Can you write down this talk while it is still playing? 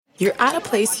You're at a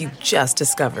place you just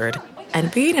discovered.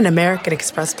 And being an American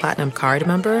Express Platinum card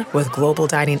member with global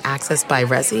dining access by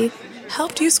Resy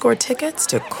helped you score tickets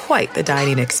to quite the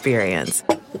dining experience.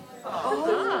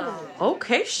 Oh,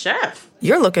 okay, chef.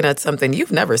 You're looking at something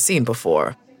you've never seen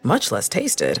before, much less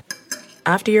tasted.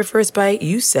 After your first bite,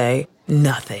 you say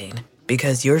nothing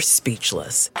because you're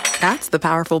speechless. That's the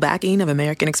powerful backing of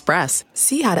American Express.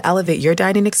 See how to elevate your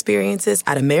dining experiences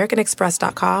at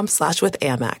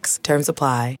americanexpress.com/withAmex. Terms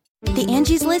apply. The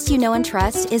Angie's List you know and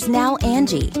trust is now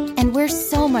Angie, and we're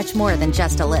so much more than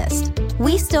just a list.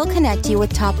 We still connect you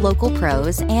with top local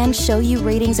pros and show you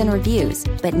ratings and reviews,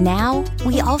 but now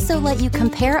we also let you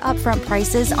compare upfront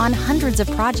prices on hundreds of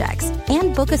projects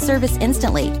and book a service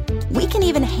instantly. We can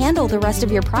even handle the rest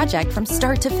of your project from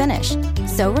start to finish.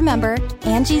 So remember,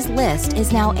 Angie's List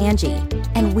is now Angie,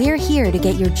 and we're here to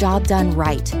get your job done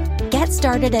right. Get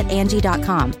started at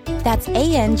Angie.com. That's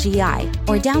ANGI,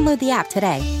 or download the app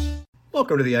today.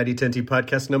 Welcome to the ID10T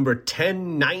podcast number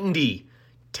 1090.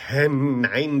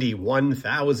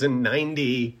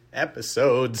 1090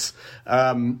 episodes.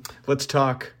 Let's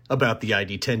talk about the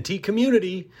ID10T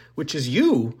community, which is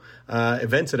you.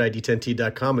 Events at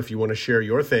ID10T.com if you want to share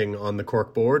your thing on the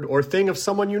corkboard or thing of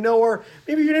someone you know, or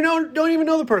maybe you don't even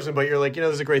know the person, but you're like,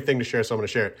 this is a great thing to share, so I'm going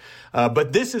to share it.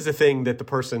 But this is a thing that the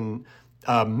person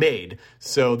made.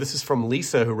 So this is from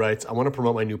Lisa, who writes, I want to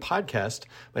promote my new podcast.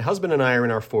 My husband and I are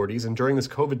in our 40s, and during this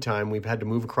COVID time, we've had to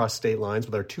move across state lines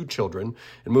with our 2 children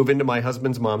and move into my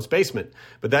husband's mom's basement.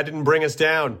 But that didn't bring us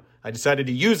down. I decided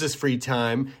to use this free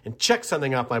time and check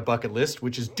something off my bucket list,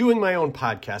 which is doing my own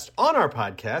podcast. On our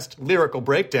podcast, Lyrical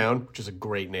Breakdown, which is a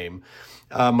great name,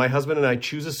 my husband and I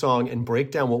choose a song and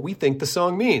break down what we think the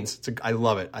song means. I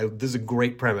love it. This is a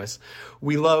great premise.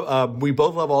 We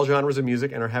both love all genres of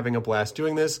music and are having a blast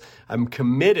doing this. I'm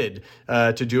committed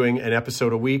to doing an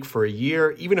episode a week for a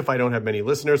year, even if I don't have many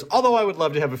listeners, although I would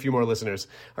love to have a few more listeners.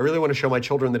 I really want to show my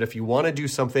children that if you want to do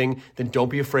something, then don't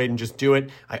be afraid and just do it.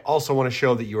 I also want to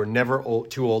show that you are never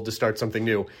too old to start something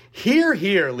new. Hear,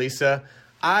 hear, Lisa.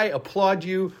 I applaud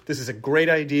you. This is a great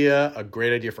idea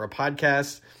for a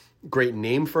podcast. Great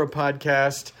name for a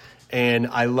podcast, and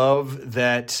I love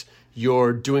that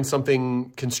you're doing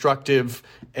something constructive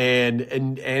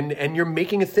and you're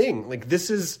making a thing. Like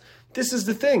this is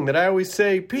the thing that I always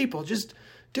say, people just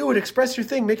do it, express your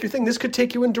thing, make your thing. This could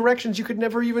take you in directions you could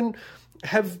never even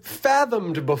have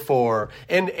fathomed before.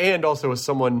 And also as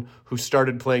someone who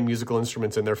started playing musical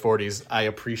instruments in their 40s, I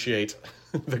appreciate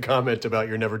the comment about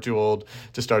you're never too old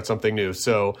to start something new.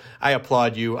 So I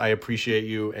applaud you. I appreciate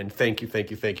you. And thank you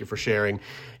for sharing.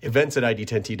 Events at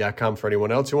ID10T.com for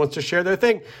anyone else who wants to share their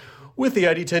thing with the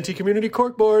ID10T community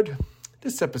corkboard.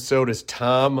 This episode is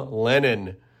Tom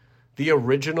Lennon, the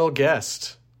original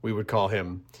guest, we would call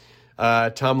him.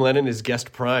 Tom Lennon is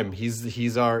guest prime. He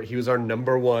was our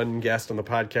number one guest on the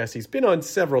podcast. He's been on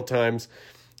several times.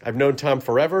 I've known Tom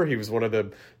forever. He was one of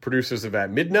the producers of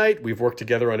At Midnight. We've worked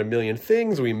together on a million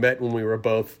things. We met when we were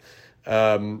both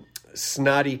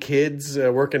snotty kids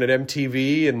working at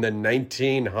MTV in the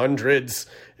 1900s,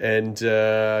 and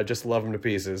just love him to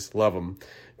pieces. Love him.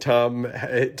 Tom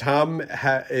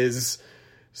is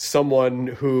someone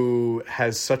who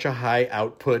has such a high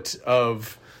output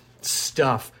of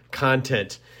stuff,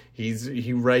 content.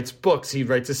 He writes books. He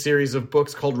writes a series of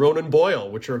books called Ronan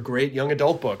Boyle, which are great young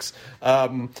adult books.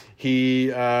 He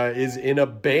is in a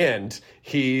band.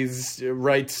 He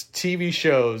writes TV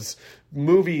shows,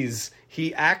 movies.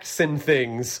 He acts in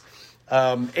things.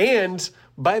 And,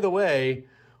 by the way,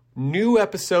 new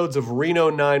episodes of Reno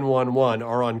 911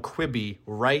 are on Quibi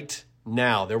right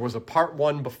now. There was a part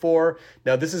 1 before.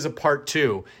 Now this is a part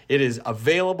 2. It is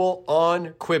available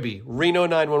on Quibi. Reno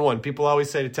 911. People always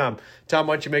say to Tom, why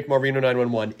don't you make more Reno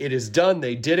 911? It is done.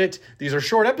 They did it. These are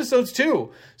short episodes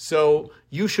too. So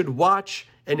you should watch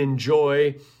and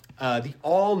enjoy the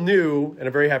all new, and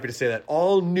I'm very happy to say that,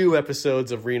 all new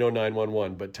episodes of Reno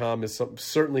 911. But Tom is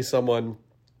certainly someone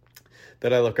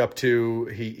that I look up to.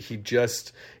 He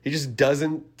just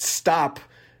doesn't stop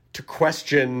to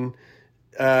question,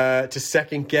 to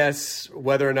second guess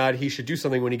whether or not he should do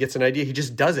something when he gets an idea. He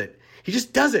just does it.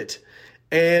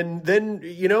 And then,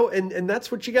 and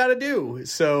that's what you got to do.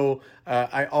 So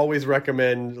I always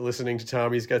recommend listening to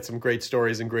Tom. He's got some great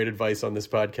stories and great advice on this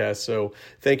podcast. So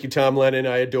thank you, Tom Lennon.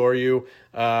 I adore you.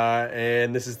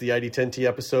 And this is the ID10T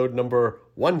episode number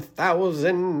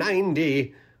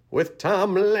 1090 with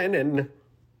Tom Lennon.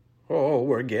 Oh,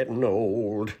 we're getting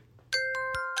old.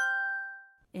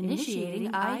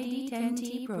 Initiating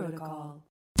ID10T protocol.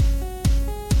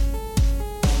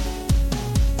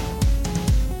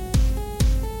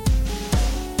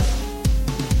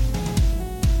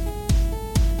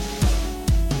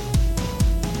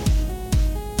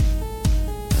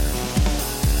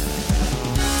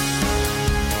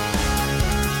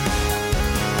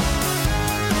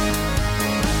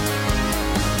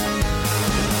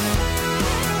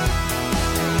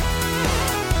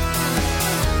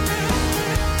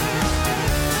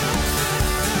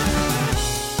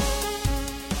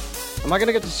 Am I going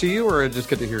to get to see you or just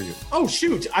get to hear you? Oh,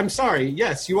 shoot. I'm sorry.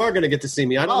 Yes, you are going to get to see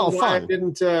me. I don't know why fun. I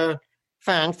didn't...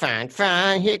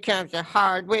 Fun. Here comes the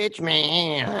Hardwich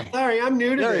man. Sorry, I'm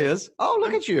new to There this. he is. Oh,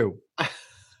 look at you.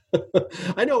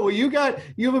 I know. Well, you have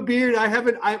a beard.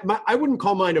 I wouldn't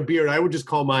call mine a beard. I would just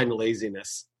call mine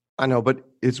laziness. I know, but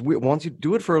it's weird. Once you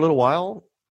do it for a little while,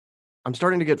 I'm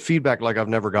starting to get feedback like I've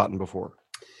never gotten before.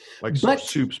 Like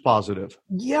soup's positive.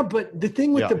 Yeah, but the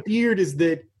thing with the beard is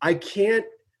that I can't,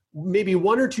 maybe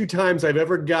one or two times I've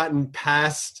ever gotten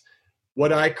past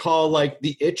what I call like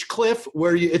the itch cliff,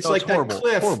 where it's like horrible.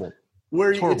 That cliff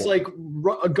where it's like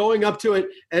going up to it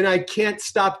and I can't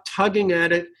stop tugging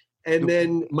at it. And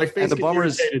then my face and the gets bummer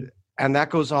irritated. And that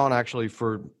goes on actually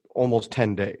for almost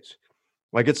 10 days.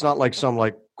 Like it's not like some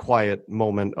like quiet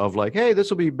moment of like, hey, this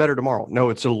will be better tomorrow. No,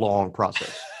 it's a long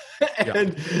process.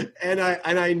 and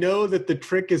I know that the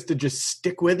trick is to just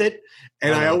stick with it.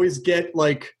 And I always get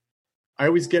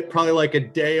probably like a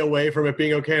day away from it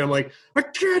being okay. I'm like, I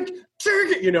can't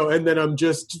take it, and then I'm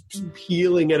just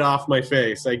peeling it off my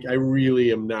face. Like I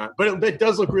really am not. But it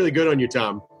does look really good on you,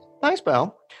 Tom. Thanks,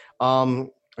 pal.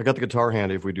 I got the guitar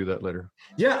handy if we do that later.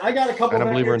 Yeah, I got a couple. And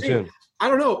I believe we're in tune. I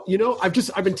don't know.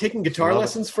 I've been taking guitar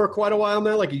lessons for quite a while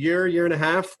now, like a year and a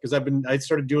half, because I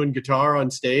started doing guitar on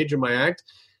stage in my act,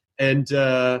 and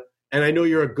I know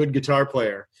you're a good guitar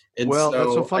player. And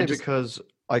that's so funny because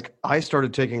like I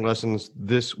started taking lessons.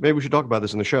 Maybe we should talk about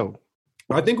this in the show.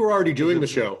 I think we're already doing the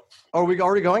show. Oh, are we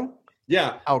already going?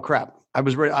 Yeah. Oh crap! I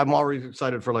was ready. I'm already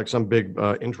excited for like some big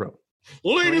intro.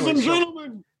 Ladies and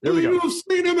gentlemen, you've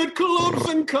seen him at clubs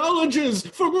and colleges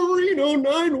for Marino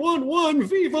 911,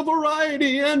 Viva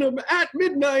Variety, and at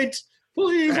midnight.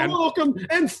 Please welcome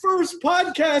and first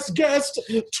podcast guest,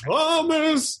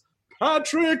 Thomas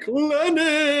Patrick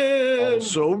Lennon.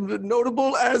 Also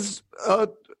notable as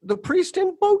the priest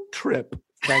in Boat Trip.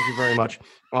 Thank you very much.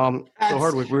 So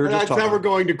Hardwick, we were just talking. That's how we're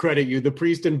going to credit you, the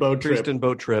priest in Boat Trip. Priest in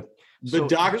Boat Trip. The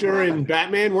doctor in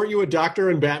Batman? Weren't you a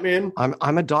doctor in Batman?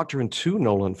 I'm a doctor in 2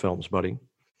 Nolan films, buddy.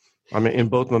 I'm in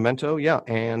both Memento,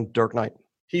 and Dark Knight.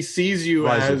 He sees you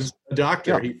as a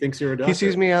doctor. Yeah. He thinks you're a doctor. He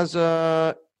sees me as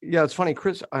it's funny,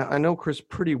 Chris. I know Chris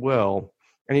pretty well,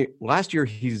 and last year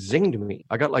he zinged me.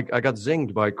 I got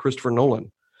zinged by Christopher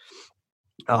Nolan,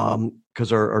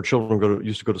 because our children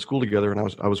used to go to school together, and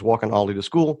I was walking Ollie to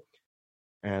school.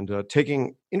 And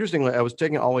interestingly, I was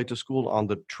taking Ollie to school on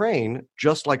the train,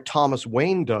 just like Thomas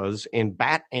Wayne does in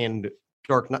Batman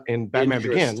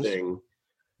Begins.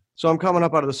 So I'm coming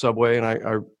up out of the subway, and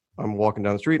I'm walking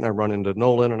down the street, and I run into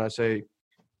Nolan, and I say,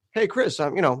 "Hey, Chris,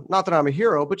 I'm not that I'm a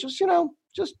hero, but just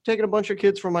taking a bunch of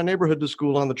kids from my neighborhood to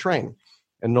school on the train."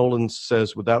 And Nolan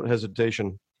says, without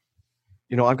hesitation,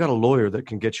 "I've got a lawyer that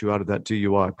can get you out of that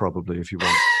DUI, probably, if you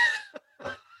want."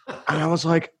 And I was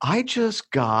like, I just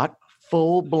got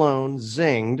full-blown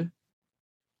zinged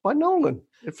by Nolan.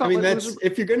 If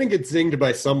you're going to get zinged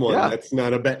by someone, that's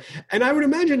not a bad. And I would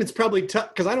imagine it's probably tough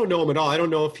because I don't know him at all. I don't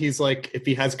know if if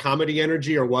he has comedy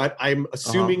energy or what. I'm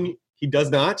assuming he does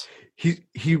not. He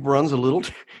runs a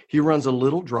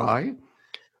little dry,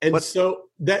 and so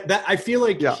that I feel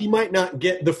like he might not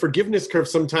get the forgiveness curve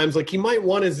sometimes. Like he might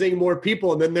want to zing more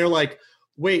people, and then they're like,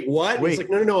 "Wait, what?" He's like,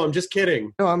 "No, I'm just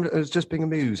kidding." No, it's just being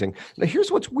amusing. Now, here's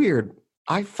what's weird.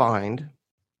 I find,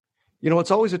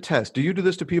 it's always a test. Do you do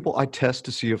this to people? I test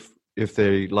to see if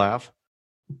they laugh.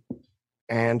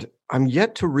 And I'm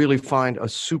yet to really find a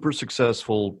super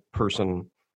successful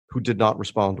person who did not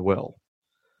respond well.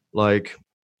 Like,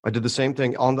 I did the same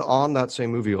thing on that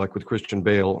same movie, like with Christian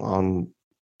Bale on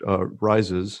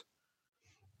Rises.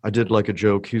 I did like a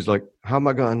joke. He's like, "How am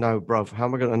I going to know, bruv? How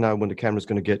am I going to know when the camera's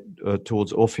going to get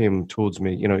off him towards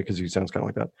me?" Because he sounds kind of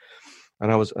like that.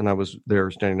 And I was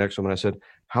there standing next to him, and I said,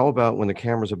 "How about when the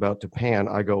camera's about to pan,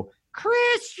 I go,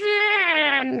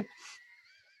 Christian?"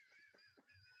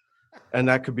 And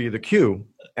that could be the cue.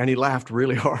 And he laughed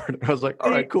really hard. I was like, all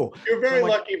right, cool. You're very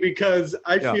lucky because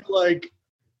I feel like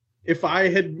if I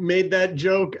had made that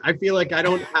joke, I feel like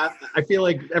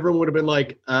everyone would have been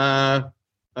like,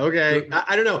 okay.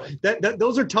 I don't know.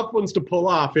 Those are tough ones to pull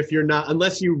off if you're not,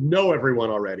 unless you know everyone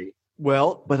already.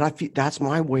 Well, but I feel that's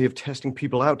my way of testing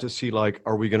people out to see, like,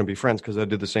 are we going to be friends? Because I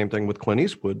did the same thing with Clint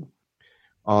Eastwood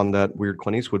on that weird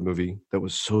Clint Eastwood movie that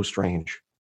was so strange,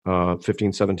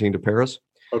 1517 to Paris.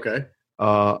 Okay.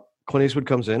 Clint Eastwood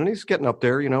comes in and he's getting up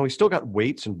there. He's still got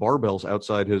weights and barbells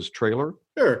outside his trailer.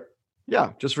 Sure.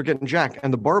 Yeah, just for getting jacked.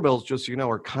 And the barbells, just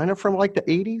are kind of from like the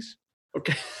 80s.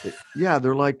 Okay. Yeah,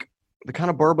 they're like the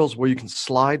kind of barbells where you can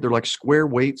slide. They're like square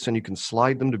weights and you can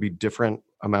slide them to be different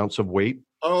amounts of weight.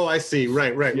 Oh, I see.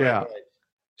 Right. Yeah. Right.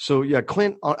 So,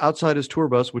 Clint, outside his tour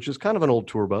bus, which is kind of an old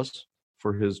tour bus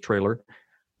for his trailer,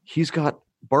 he's got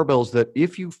barbells that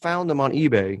if you found them on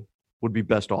eBay would be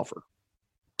best offer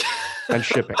and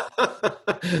shipping.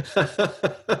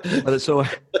 So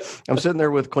I'm sitting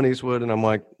there with Clint Eastwood, and I'm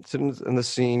like sitting in the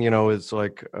scene, it's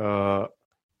like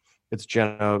it's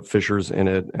Jenna Fisher's in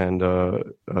it and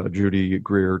Judy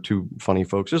Greer, two funny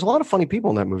folks. There's a lot of funny people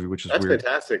in that movie, which is That's weird.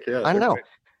 Fantastic. Yeah, I know. Great.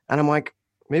 And I'm like,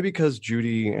 maybe because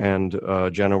Judy and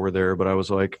Jenna were there, but I was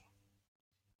like,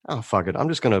 oh, fuck it. I'm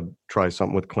just going to try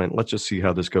something with Clint. Let's just see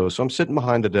how this goes. So I'm sitting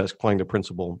behind the desk playing the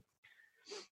principal.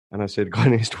 And I said,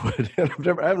 Clint Eastwood, and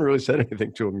I haven't really said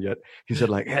anything to him yet. He said,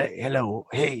 like, hey, hello,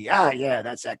 hey, yeah,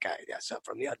 that's that guy. That's up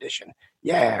from the audition.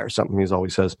 Yeah, or something he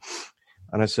always says.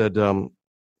 And I said,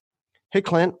 hey,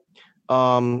 Clint,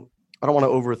 I don't want to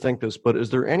overthink this, but is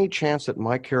there any chance that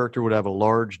my character would have a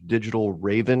large digital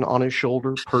raven on his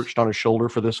shoulder, perched on his shoulder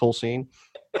for this whole scene?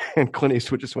 And Clint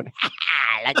Eastwood just went,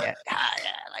 I like it. Yeah,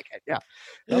 I like it. Yeah.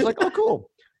 And I was like, oh,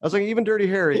 cool. I was like, even Dirty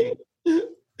Harry.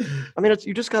 I mean,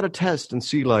 you just got to test and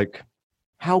see, like,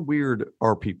 how weird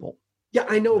are people? Yeah,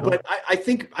 I know, but I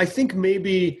think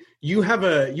maybe you have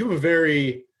a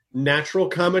very natural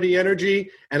comedy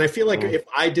energy, and I feel like if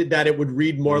I did that, it would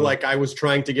read more like I was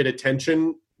trying to get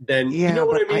attention than you know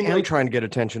what I mean. I am trying to get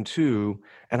attention too,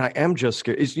 and I am just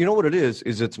scared. You know what it is?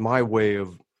 It's my way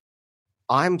of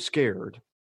I'm scared.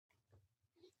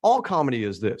 All comedy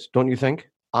is this, don't you think?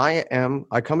 I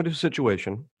come into a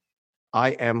situation, I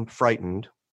am frightened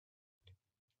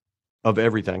of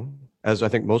everything, as I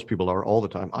think most people are all the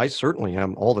time. I certainly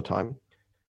am all the time.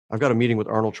 I've got a meeting with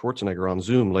Arnold Schwarzenegger on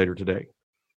Zoom later today.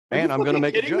 And I'm going to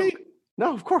make a joke. Me?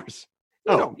 No, of course.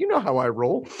 No, you know how I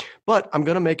roll. But I'm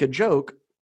going to make a joke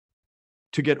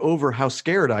to get over how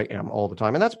scared I am all the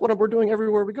time. And that's what we're doing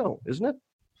everywhere we go, isn't it?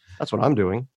 That's what I'm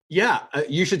doing. Yeah,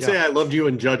 you should say I loved you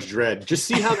in Judge Dredd. Just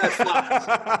see how that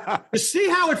flies. Just see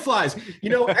how it flies.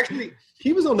 Actually,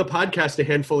 he was on the podcast a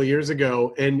handful of years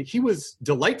ago, and he was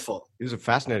delightful. He was a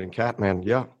fascinating cat, man.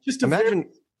 Yeah. Just imagine.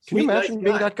 Can you imagine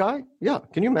being that guy? Yeah.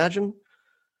 Can you imagine?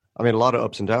 I mean, a lot of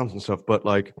ups and downs and stuff, but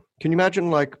like, can you imagine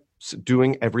like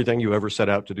doing everything you ever set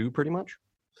out to do? Pretty much,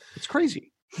 it's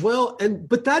crazy. Well,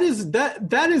 but that is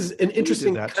an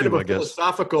interesting kind of a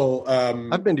philosophical.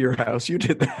 I've been to your house. You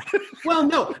did that. Well,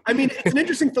 no, I mean it's an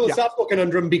interesting philosophical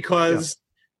conundrum because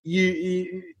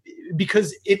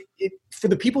because it for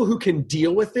the people who can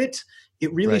deal with it,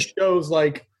 it really shows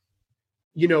like,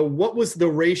 what was the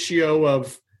ratio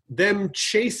of them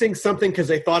chasing something because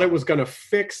they thought it was going to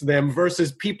fix them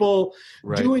versus people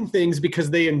doing things because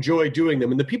they enjoy doing them.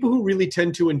 And the people who really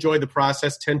tend to enjoy the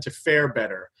process tend to fare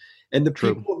better. And the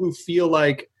people who feel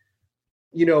like,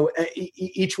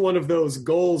 each one of those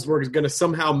goals were going to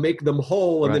somehow make them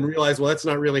whole and then realize, well, that's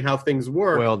not really how things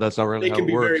work. Well, that's not really how it works.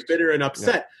 They can be very bitter and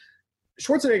upset. Yeah.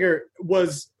 Schwarzenegger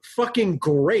was fucking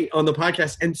great on the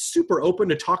podcast and super open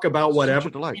to talk about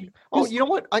whatever. Oh, you know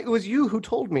what? It was you who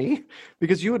told me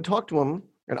because you had talked to him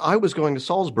and I was going to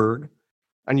Salzburg.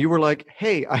 And you were like,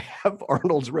 hey, I have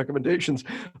Arnold's recommendations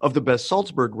of the best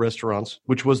Salzburg restaurants,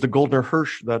 which was the Goldner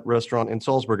Hirsch, that restaurant in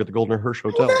Salzburg at the Goldner Hirsch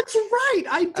Hotel. Oh, that's right.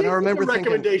 I did get a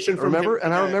recommendation from him.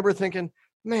 And I remember thinking,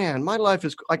 man, my life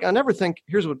is like, I never think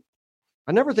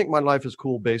my life is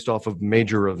cool based off of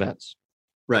major events.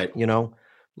 Right.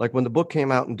 Like when the book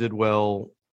came out and did well,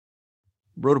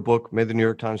 wrote a book, made the New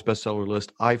York Times bestseller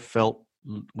list, I felt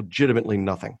legitimately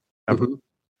nothing ever. Mm-hmm.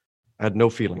 I had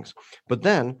no feelings. But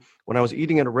then when I was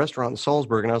eating at a restaurant in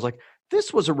Salzburg and I was like,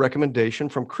 this was a recommendation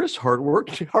from Chris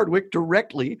Hardwick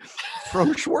directly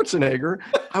from Schwarzenegger.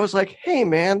 I was like, hey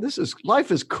man,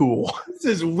 life is cool. This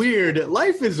is weird.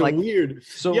 Life is weird.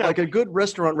 So like a good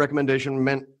restaurant recommendation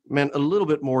meant a little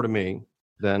bit more to me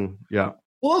than, Well,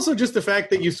 also just the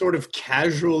fact that you sort of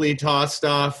casually tossed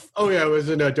off, oh yeah, it was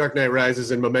in Dark Knight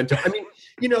Rises and Memento. I mean,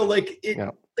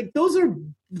 like those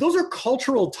are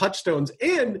cultural touchstones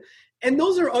and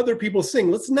those are other people's thing.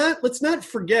 Let's not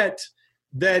forget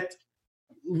that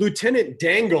Lieutenant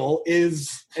Dangle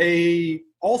is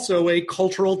also a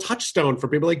cultural touchstone for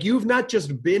people. Like you've not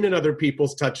just been in other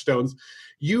people's touchstones.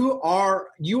 You are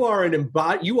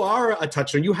a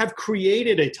touchstone. You have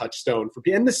created a touchstone for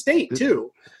people and the state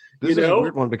too. This is a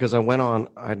weird one because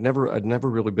I'd never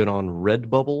really been on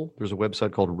Redbubble. There's a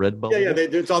website called Redbubble. Yeah,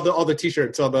 it's all the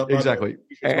t-shirts, exactly.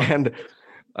 And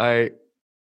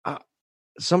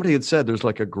somebody had said there's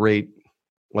like a great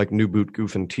like New Boot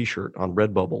Goofin t-shirt on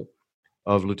Redbubble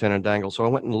of Lieutenant Dangle. So I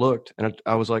went and looked and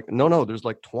I was like, no, there's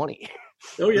like 20.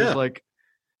 Oh yeah.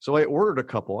 So I ordered a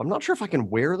couple. I'm not sure if I can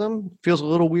wear them. Feels a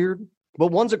little weird, but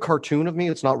one's a cartoon of me.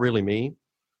 It's not really me.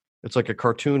 It's like a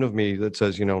cartoon of me that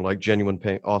says, like genuine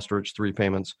ostrich 3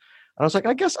 payments. And I was like,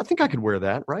 I think I could wear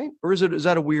that, right? Or is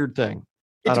that a weird thing?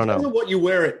 I don't know. What you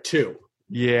wear it to.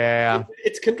 Yeah.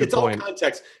 It's all point.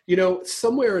 context. You know,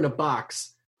 somewhere in a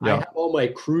box, I Yeah. have all my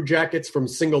crew jackets from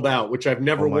Singled Out, which I've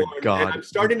never Oh my worn. God. And I'm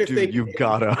starting to Dude, think you it's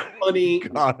gotta. funny,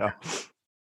 Gotta.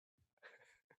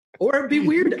 or it'd be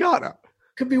weird. You gotta.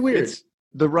 Could be weird. It's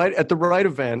at the right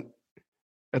event.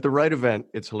 At the right event,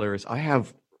 it's hilarious.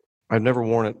 I've never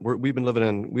worn it.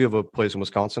 We have a place in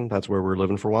Wisconsin. That's where we're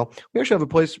living for a while. We actually have a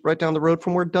place right down the road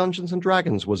from where Dungeons and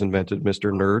Dragons was invented,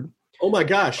 Mr. Nerd. Oh my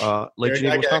gosh. Lake Very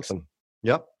Geneva, nice. Wisconsin.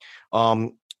 Yep.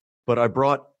 But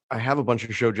I have a bunch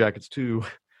of show jackets too.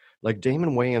 Like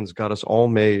Damon Wayans got us all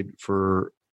made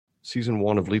for season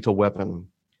 1 of Lethal Weapon.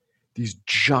 These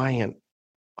giant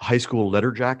high school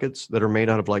leather jackets that are made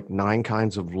out of like 9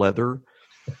 kinds of leather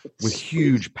with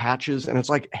huge patches, and it's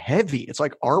like heavy. It's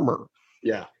like armor.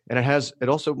 Yeah. And it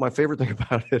also, my favorite thing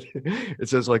about it, it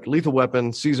says like Lethal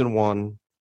Weapon season 1.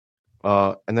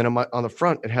 And then on the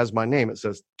front, it has my name. It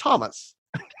says Thomas.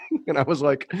 And I was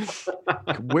like,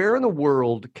 where in the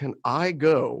world can I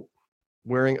go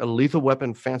wearing a Lethal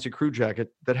Weapon fancy crew jacket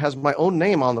that has my own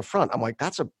name on the front? I'm like,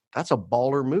 that's a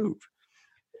baller move.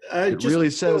 It Just,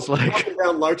 really says like walking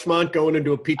down Larchmont going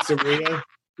into a pizzeria.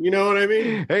 You know what I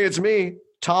mean? Hey, it's me,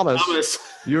 Thomas.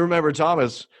 You remember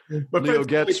Thomas? But Leo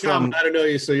Getz from I don't know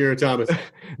you, so you're a Thomas.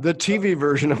 the TV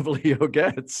version of Leo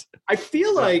Getz. I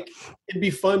feel like it'd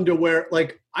be fun to wear.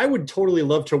 Like, I would totally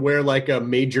love to wear like a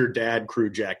Major Dad crew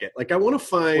jacket. Like, I want to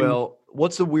find. Well,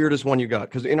 what's the weirdest one you got?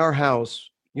 Because in our house,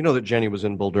 you know that Jenny was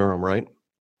in Bull Durham, right?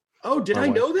 Oh, did my I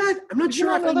wife. know that? I'm not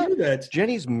sure if I knew that.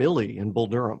 Jenny's Millie in Bull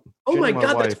Durham. Oh Jenny, my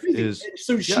God, wife, that's crazy. is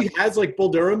So she has like Bull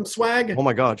Durham swag? Oh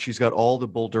my God, she's got all the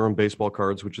Bull Durham baseball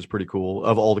cards, which is pretty cool,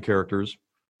 of all the characters.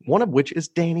 One of which is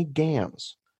Danny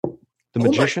Gans, the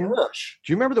magician. Oh my gosh.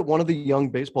 Do you remember that one of the young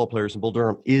baseball players in Bull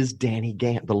Durham is Danny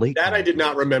Gans, the late? That I did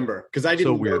not remember because I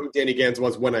didn't know weird. who Danny Gans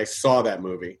was when I saw that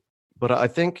movie. But I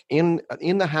think in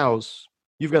the house,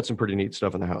 you've got some pretty neat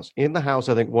stuff in the house. In the house,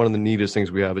 I think one of the neatest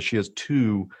things we have is she has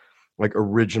 2 like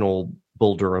original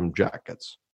Bull Durham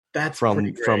jackets. That's from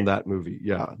that movie,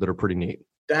 that are pretty neat.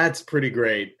 That's pretty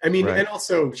great. I mean, Right. and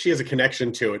also she has a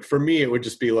connection to it. For me, it would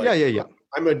just be like, Yeah.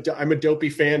 I'm a dopey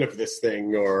fan of this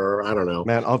thing, or I don't know.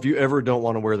 Man, if you ever don't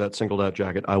want to wear that Singled Out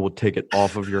jacket, I will take it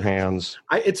off of your hands.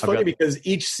 It's funny because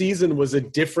each season was a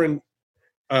different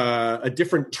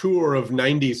tour of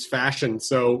 '90s fashion.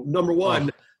 So number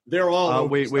one, they're all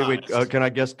wait. Can I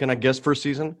guess first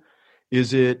season?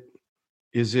 Is it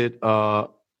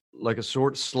like a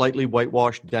slightly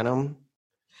whitewashed denim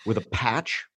with a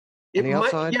patch on the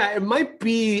outside? Yeah, it might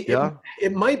be. Yeah.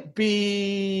 It might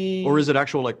be. Or is it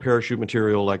actual like parachute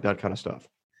material, like that kind of stuff?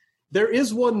 There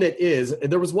is one that is.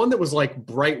 There was one that was like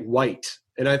bright white,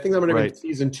 and I think that might have been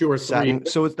season 2 or 3. Satin.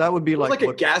 So that would be like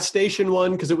a gas station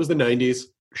one because it was the '90s.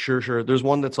 Sure. There's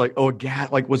one that's like,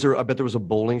 was there? I bet there was a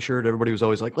bowling shirt. Everybody was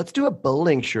always like, let's do a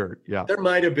bowling shirt. Yeah. There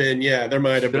might have been. Yeah, there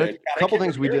might have been. A couple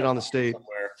things we did on the state.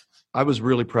 Somewhere. I was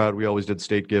really proud. We always did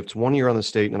state gifts. One year on the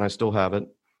state, and I still have it.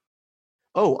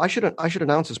 Oh, I should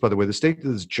announce this, by the way. The state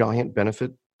did this giant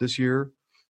benefit this year.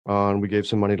 And we gave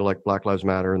some money to like Black Lives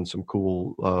Matter and some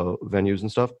cool venues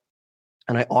and stuff.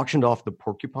 And I auctioned off the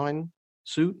porcupine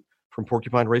suit from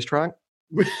Porcupine Racetrack.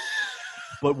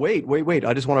 But wait.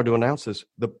 I just wanted to announce this.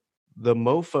 The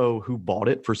mofo who bought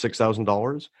it for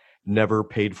 $6,000 never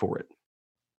paid for it.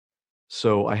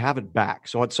 So I have it back.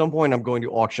 So at some point I'm going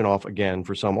to auction off again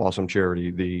for some awesome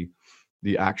charity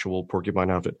the actual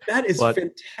porcupine outfit. That is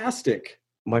fantastic.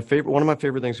 One of my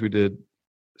favorite things we did,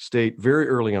 state, very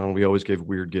early on, we always gave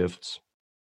weird gifts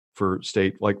for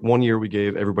state. Like one year we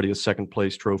gave everybody a second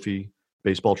place trophy,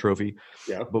 baseball trophy.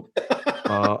 Yeah. But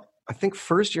I think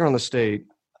first year on the state,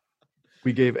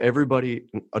 we gave everybody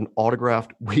an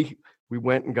autographed. We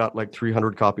went and got like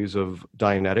 300 copies of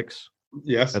Dianetics.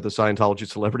 Yes. At the Scientology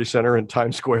Celebrity Center in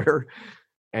Times Square.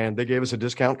 And they gave us a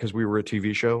discount because we were a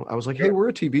TV show. I was like, hey, we're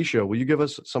a TV show. Will you give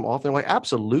us some off? They're like,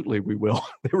 absolutely, we will.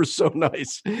 They were so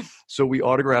nice. So we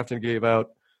autographed and gave out,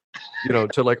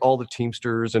 to like all the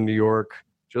Teamsters in New York,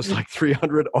 just like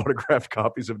 300 autographed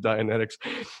copies of Dianetics.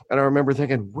 And I remember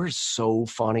thinking, we're so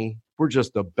funny. We're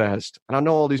just the best. And I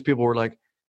know all these people were like,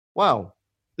 wow,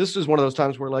 this is one of those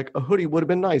times where like a hoodie would have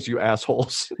been nice, you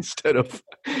assholes, instead of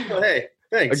oh, hey,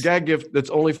 thanks. A gag gift that's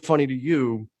only funny to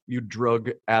you, you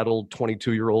drug-addled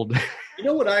 22-year-old. You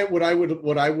know what I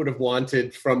would have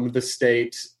wanted from the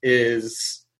state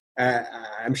is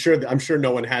I'm sure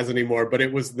no one has anymore, but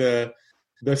it was the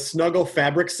Snuggle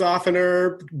fabric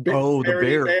softener. The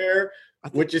bear.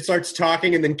 Which it starts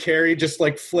talking and then Carrie just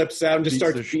like flips out and just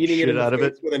starts beating it out of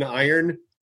it with an iron.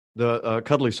 The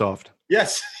Cuddly Soft.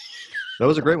 Yes. That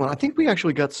was a great one. I think we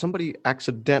actually got somebody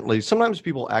accidentally. Sometimes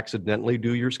people accidentally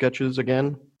do your sketches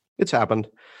again. It's happened.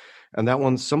 And that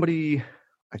one, somebody,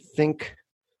 I think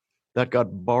that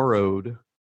got borrowed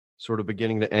sort of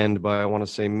beginning to end by, I want to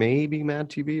say maybe Mad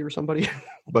TV or somebody.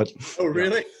 But Oh,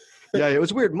 really? yeah, it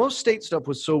was weird. Most state stuff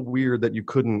was so weird that you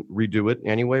couldn't redo it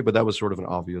anyway, but that was sort of an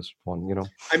obvious one, you know?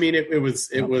 I mean, it was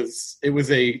a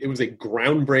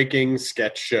groundbreaking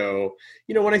sketch show.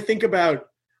 You know, when I think about,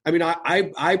 I mean,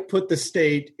 I put the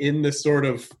state in the sort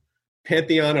of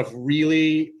pantheon of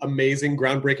really amazing,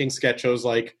 groundbreaking sketch shows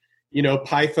like, you know,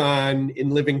 Python,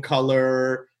 In Living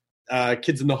Color,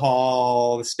 Kids in the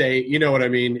Hall, The State. You know what I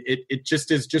mean? It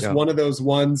just is just one of those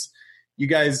ones. You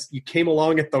guys, you came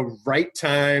along at the right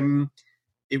time.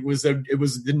 It was the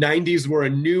 90s were a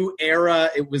new era.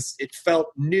 It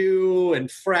felt new and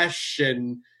fresh,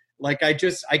 and like I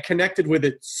connected with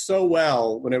it so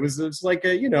well when it was like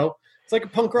a, you know, it's like a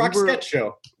punk rock sketch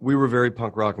show. We were very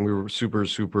punk rock, and we were super,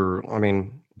 super. I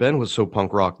mean, Ben was so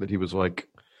punk rock that he was like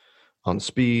on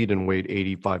speed and weighed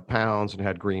 85 pounds and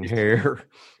had green hair.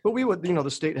 But we would, you know,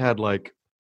 the state had like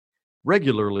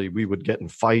regularly we would get in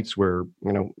fights where,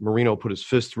 you know, Marino put his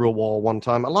fist through a wall one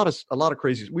time. A lot of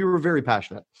crazy. We were very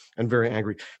passionate and very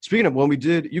angry. Speaking of, when we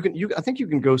did, I think you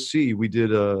can go see. We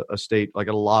did a state, like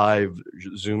a live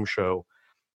Zoom show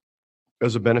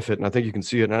as a benefit, and I think you can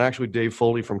see it. And actually, Dave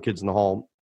Foley from Kids in the Hall,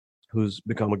 who's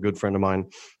become a good friend of mine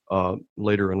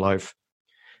later in life.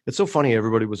 It's so funny.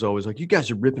 Everybody was always like, "You guys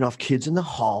are ripping off Kids in the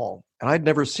Hall," and I'd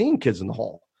never seen Kids in the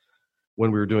Hall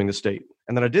when we were doing the state.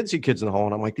 And then I did see Kids in the Hall,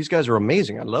 and I'm like, these guys are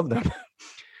amazing. I love them.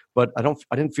 But I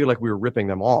didn't feel like we were ripping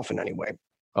them off in any way.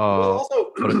 Well,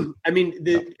 also, I mean,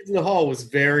 the Kids in the Hall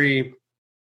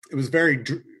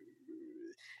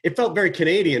it felt very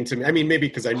Canadian to me. I mean, maybe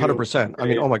because I knew 100%. I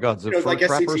mean, oh my God, the fur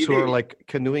trappers who are like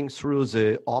canoeing through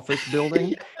the office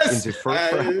building in the fur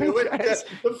trappers.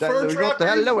 The fur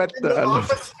trappers in the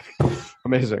office.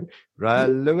 Amazing.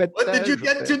 What did you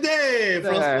get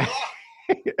today?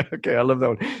 Okay, I love that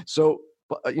one. So,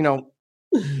 you know,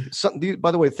 by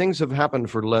the way, things have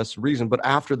happened for less reason. But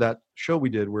after that show we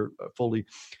did, we're fully.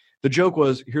 The joke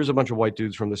was, here's a bunch of white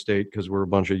dudes from the state because we're a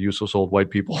bunch of useless old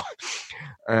white people.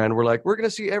 And we're like, we're going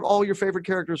to see all your favorite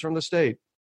characters from the state.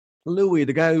 Louis,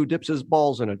 the guy who dips his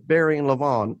balls in it, Barry and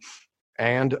Levon,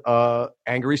 and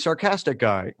angry, sarcastic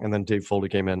guy. And then Dave Foley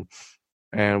came in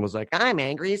and was like, I'm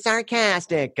angry,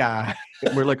 sarcastic guy.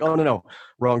 And we're like, oh, no,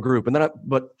 wrong group. And then,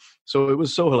 so it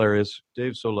was so hilarious.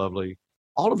 Dave's so lovely.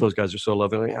 All of those guys are so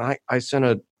lovely. And I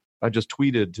just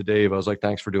tweeted to Dave. I was like,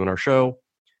 thanks for doing our show.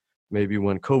 Maybe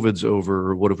when COVID's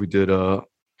over, what if we did a,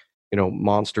 you know,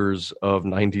 Monsters of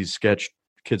 90s sketch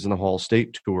Kids in the Hall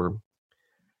state tour?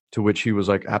 To which he was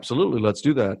like, absolutely, let's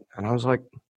do that. And I was like,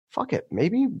 fuck it.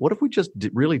 Maybe, what if we just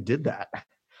really did that?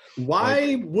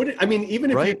 Why would it? I mean, even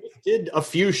if you did a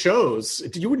few shows,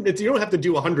 you don't have to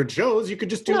do 100 shows. You could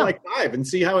just do like 5 and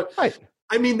see how it. Right.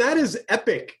 I mean, that is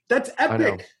epic. That's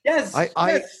epic. Yes.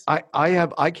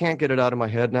 I can't get it out of my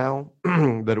head now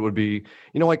that it would be,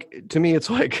 you know, like, to me, it's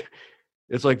like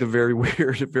the very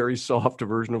weird, very soft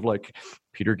version of like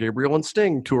Peter Gabriel and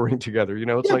Sting touring together. You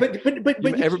know, it's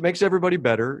it makes everybody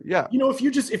better. Yeah. You know, if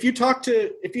you talk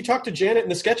to Janet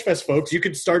and the Sketchfest folks, you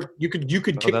could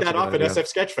kick that off at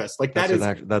SF Sketchfest. Like that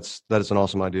is an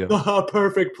awesome idea. The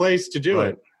perfect place to do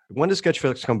it. When does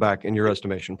Sketchfest come back in your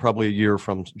estimation? Probably a year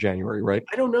from January, right?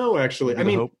 I don't know, actually. I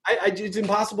mean, it's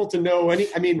impossible to know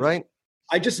right?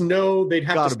 I just know they'd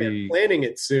have to start planning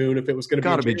it soon if it was going to be.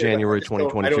 Got to be January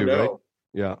 2022, right?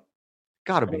 Yeah.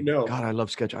 Gotta be. God, I love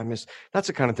sketch. That's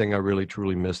the kind of thing I really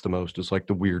truly miss the most, is like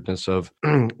the weirdness of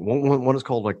what is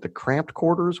called like the cramped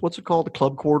quarters. What's it called? The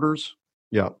club quarters?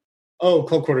 Yeah. Oh,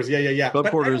 club quarters. Yeah. Club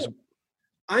quarters.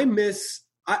 I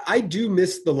do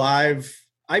miss the live.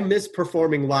 I miss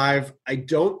performing live. I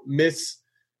don't miss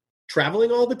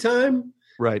traveling all the time.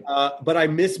 Right. But I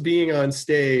miss being on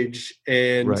stage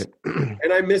and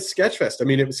I miss Sketchfest. I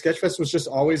mean, Sketchfest was just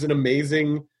always an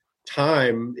amazing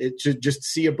time. It just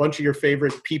see a bunch of your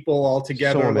favorite people all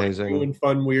together, so amazing, like, doing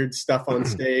fun, weird stuff on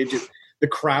stage. The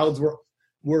crowds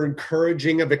were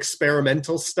encouraging of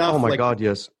experimental stuff. Oh my God,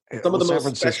 yes. Some of the San most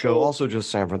Francisco, special. also just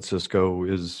San Francisco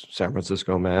is San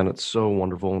Francisco, man. It's so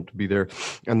wonderful to be there.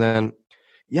 And then,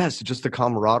 yes, just the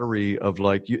camaraderie of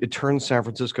like, it turns San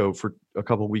Francisco for a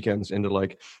couple of weekends into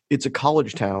like, it's a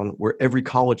college town where every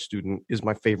college student is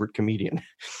my favorite comedian.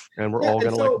 And we're all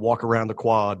going to like walk around the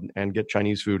quad and get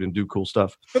Chinese food and do cool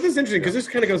stuff. But this is interesting because this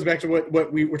kind of goes back to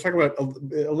what we were talking about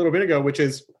a little bit ago, which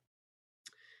is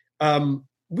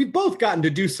we've both gotten to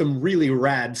do some really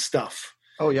rad stuff.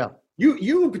 Oh, yeah.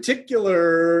 You in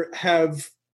particular have,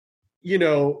 you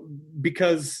know,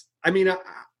 because I mean,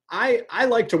 I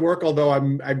like to work, although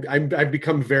I've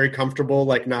become very comfortable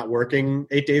like not working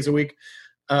 8 days a week.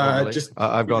 Really? Just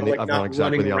I've gone like I've not gone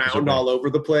exactly running the opposite around way. all over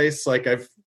the place. Like I've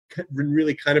been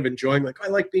really kind of enjoying, like I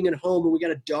like being at home and we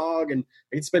got a dog and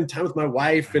I can spend time with my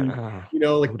wife and like I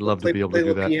would love play, to be able play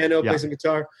to a do little that. piano, Yeah. play some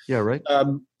guitar. Yeah, right.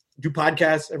 Do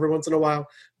podcasts every once in a while.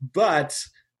 But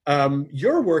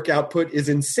your work output is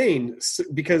insane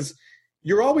because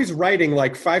you're always writing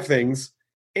like 5 things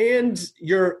and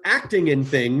you're acting in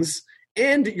things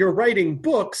and you're writing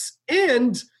books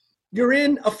and you're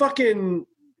in a fucking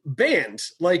band,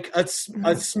 like a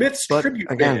Smiths But tribute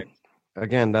band.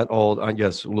 again, that all,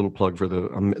 yes, a little plug for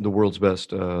the world's best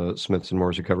Smiths and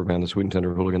Morrissey cover band, the Sweet and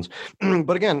Tender Hooligans.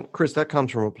 But again, Chris, that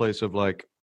comes from a place of like,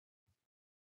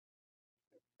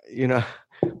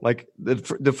 like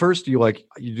the first you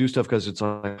do stuff because it's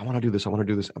like, I want to do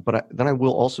this. But then I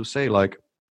will also say, like,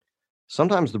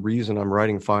 sometimes the reason I'm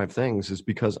writing 5 things is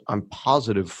because I'm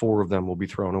positive 4 of them will be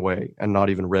thrown away and not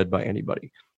even read by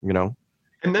anybody,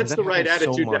 And that's the right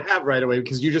attitude to have right away,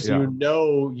 because you just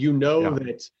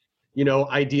that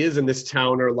ideas in this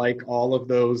town are like all of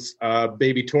those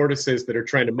baby tortoises that are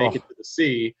trying to make it to the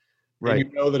sea. Right.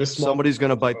 And you know that somebody's going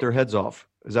to bite their heads off.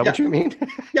 Is that what you mean?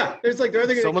 Yeah. There's like they're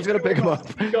either someone's going to pick them up,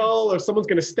 or someone's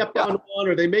going to step on one,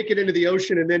 or they make it into the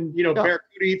ocean, and then barracuda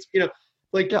eats.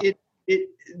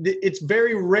 It's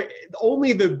very rare.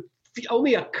 Only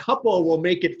a couple will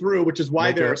make it through, which is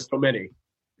why there are so many.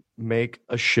 Make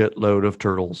a shitload of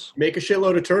turtles. Make a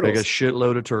shitload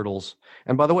of turtles.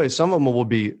 And by the way, some of them will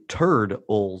be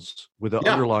turd-ols with an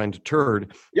underlined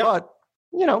turd. Yeah. But,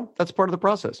 that's part of the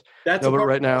process. But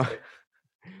right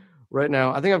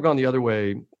now, I think I've gone the other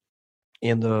way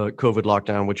in the COVID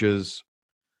lockdown, which is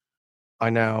I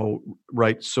now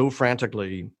write so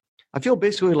frantically. I feel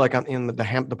basically like I'm in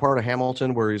the part of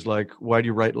Hamilton where he's like, why do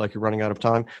you write like you're running out of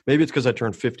time? Maybe it's because I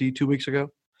turned 50 2 weeks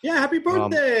ago. Yeah, happy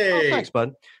birthday. Thanks,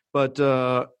 bud. But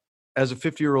as a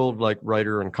 50-year-old like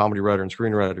writer and comedy writer and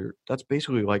screenwriter, that's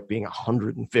basically like being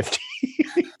 150.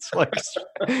 It's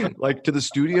like to the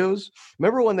studios.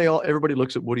 Remember when everybody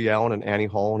looks at Woody Allen and Annie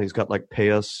Hall, and he's got like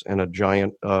payas and a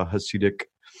giant Hasidic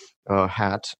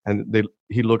hat, and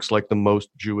he looks like the most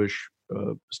Jewish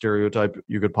stereotype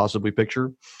you could possibly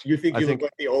picture. You think you look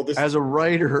like the oldest? As a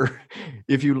writer,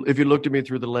 if you looked at me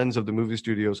through the lens of the movie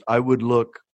studios, I would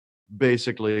look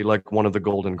basically like one of the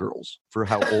Golden Girls for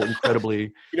how old,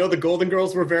 incredibly. The Golden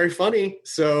Girls were very funny.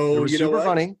 So they were super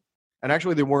funny, and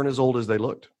actually they weren't as old as they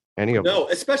looked. Any of them? No,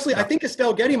 especially I think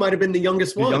Estelle Getty might have been the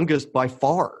youngest one. The youngest by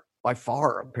far,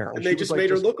 apparently. And they just made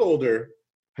her look older.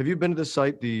 Have you been to the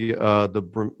site,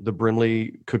 the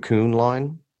Brimley Cocoon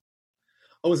line?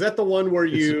 Oh, is that the one where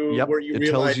you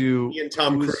realize he and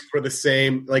Tom Cruise were the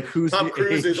same? Like Tom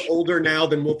Cruise is older now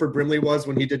than Wilford Brimley was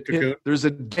when he did Cocoon? There's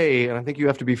a day, and I think you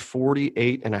have to be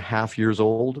 48 and a half years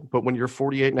old. But when you're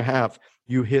 48 and a half,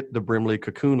 you hit the Brimley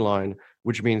Cocoon line,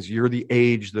 which means you're the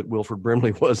age that Wilford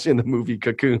Brimley was in the movie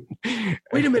Cocoon.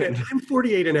 Wait a minute. I'm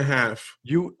 48 and a half.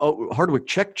 Hardwick,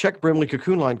 check Brimley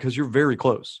Cocoon line because you're very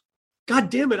close. God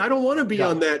damn it. I don't want to be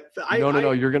on that. No,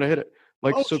 you're going to hit it.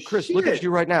 Chris, look at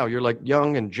you right now. You're like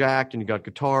young and jacked and you got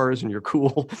guitars and you're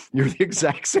cool. You're the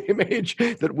exact same age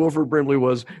that Wilford Brimley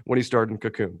was when he started in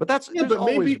Cocoon. But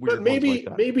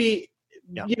maybe,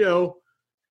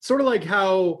 sort of like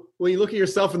how when you look at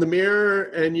yourself in the mirror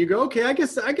and you go, okay, I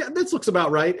guess this looks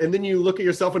about right. And then you look at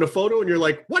yourself in a photo and you're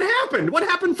like, what happened? What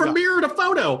happened from mirror to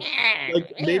photo?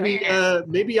 Like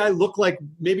maybe I look like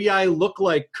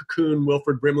Cocoon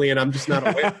Wilford Brimley and I'm just not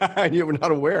aware. You're not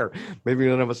aware. Maybe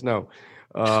none of us know.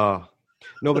 No,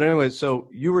 but anyway, so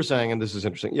you were saying, and this is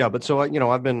interesting. Yeah, but so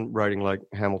I've been writing like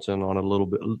Hamilton on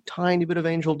a tiny bit of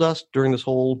angel dust during this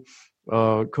whole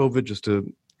COVID, just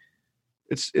to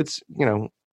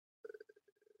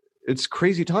it's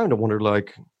crazy time to wonder,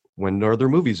 like, when are there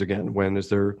movies again? When is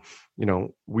there,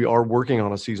 we are working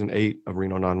on a season 8 of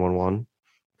Reno 911.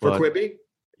 For Quibi?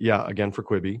 Yeah, again for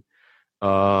Quibi.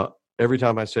 Every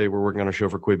time I say we're working on a show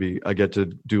for Quibi, I get to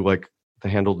do like to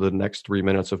handle the next 3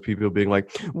 minutes of people being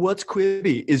like, what's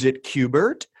Quibi? Is it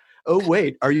Qbert? Oh,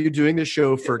 wait, are you doing this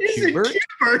show for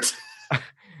Qbert?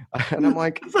 And I'm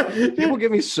like, people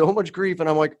give me so much grief. And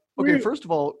I'm like, okay, first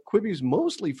of all, Quibi's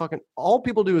mostly all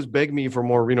people do is beg me for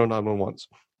more Reno 911s.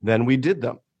 Then we did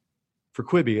them for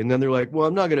Quibi. And then they're like, well,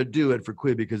 I'm not going to do it for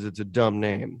Quibi because it's a dumb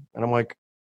name. And I'm like,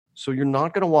 so you're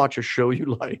not going to watch a show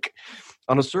you like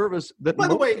on a service that, by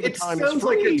the way, it sounds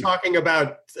like you're talking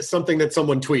about something that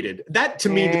someon tweeted. That to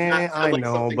me does not sound like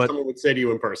something someone would say to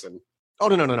you in person. Oh,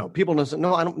 no. People don't.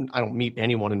 No, I don't meet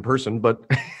anyone in person, but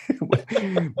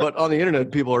but on the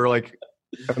internet, people are like,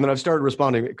 And then I've started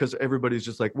responding because everybody's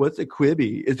just like, "What's a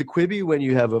Quibi? Is a Quibi when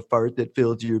you have a fart that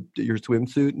fills your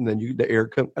swimsuit and then the air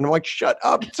comes?" And I'm like, "Shut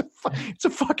up! It's a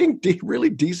fucking really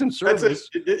decent service."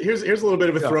 Here's a little bit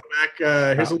of a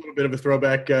throwback. Here's a little bit of a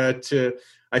throwback to.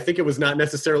 I think it was not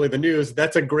necessarily the news.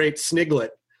 That's a great Sniglet.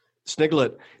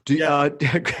 Sniglet.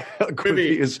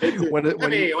 Quibi is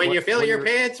when you fill your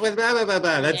pants with blah blah blah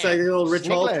blah. That's like a little Rich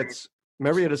Sniglets.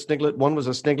 Remember, you had a Sniglet. One was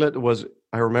a Sniglet.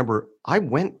 I remember I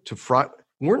went to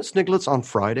weren't Sniglets on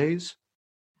Fridays?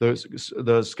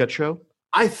 The sketch show.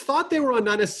 I thought they were on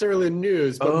not necessarily the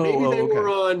news, but maybe they were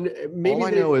on. Maybe all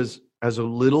I know is, as a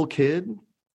little kid,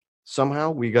 somehow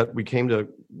we came to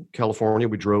California.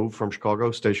 We drove from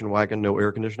Chicago, station wagon, no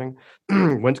air conditioning.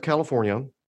 Went to California, and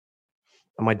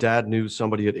my dad knew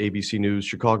somebody at ABC News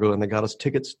Chicago, and they got us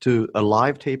tickets to a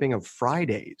live taping of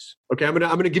Fridays. Okay, I'm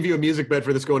gonna give you a music bed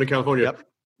for this going to California. Yep.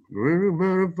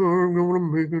 Going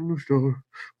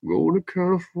to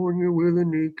California with a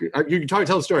naked. You can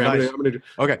tell the story. Nice. I'm gonna do.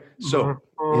 Okay, so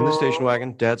in the station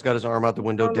wagon, Dad's got his arm out the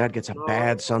window. Dad gets a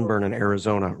bad sunburn in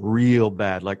Arizona, real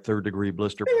bad, like 3rd-degree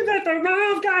blister. We get to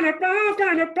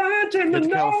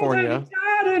California.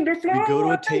 We go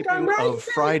to a taping of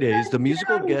Fridays. The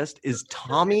musical guest is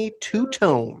Tommy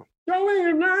Two-Tone,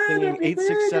 singing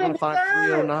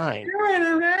 8675309.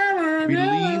 We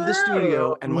leave the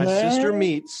studio, and my sister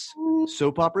meets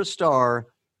soap opera star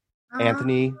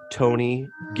Anthony Tony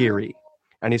Geary.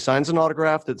 And he signs an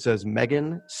autograph that says,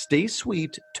 "Megan, stay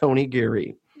sweet, Tony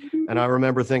Geary." And I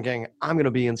remember thinking, I'm going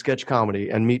to be in sketch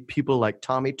comedy and meet people like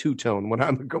Tommy Two-Tone when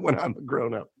I'm a grown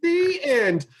up. The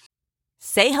end.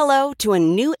 Say hello to a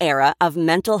new era of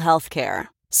mental health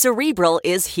care. Cerebral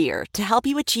is here to help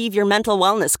you achieve your mental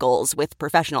wellness goals with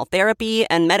professional therapy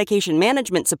and medication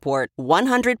management support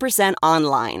 100%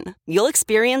 online. You'll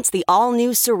experience the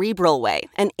all-new Cerebral Way,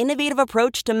 an innovative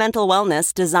approach to mental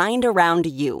wellness designed around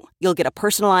you. You'll get a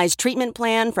personalized treatment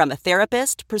plan from a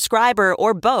therapist, prescriber,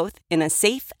 or both in a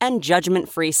safe and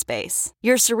judgment-free space.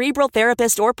 Your Cerebral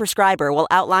therapist or prescriber will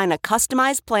outline a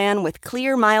customized plan with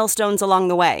clear milestones along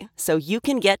the way, so you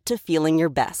can get to feeling your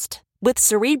best. With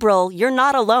Cerebral, you're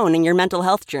not alone in your mental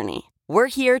health journey. We're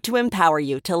here to empower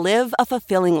you to live a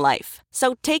fulfilling life.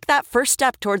 So take that first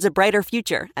step towards a brighter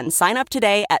future and sign up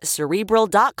today at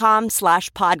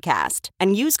Cerebral.com/podcast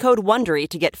and use code WONDERY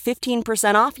to get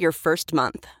 15% off your first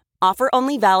month. Offer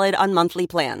only valid on monthly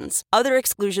plans. Other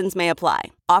exclusions may apply.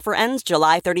 Offer ends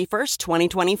July 31st,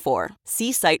 2024.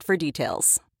 See site for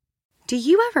details. Do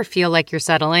you ever feel like you're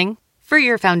settling? For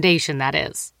your foundation, that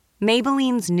is.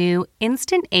 Maybelline's new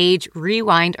Instant Age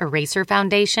Rewind Eraser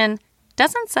Foundation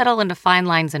doesn't settle into fine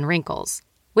lines and wrinkles.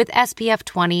 With SPF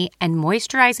 20 and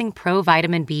moisturizing Pro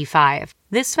Vitamin B5,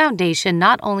 this foundation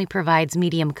not only provides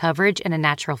medium coverage and a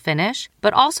natural finish,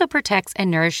 but also protects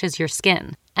and nourishes your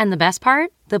skin. And the best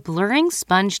part? The blurring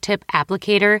sponge tip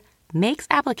applicator makes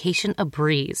application a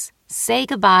breeze. Say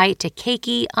goodbye to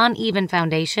cakey, uneven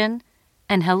foundation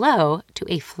and hello to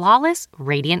a flawless,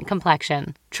 radiant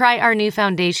complexion. Try our new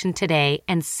foundation today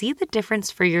and see the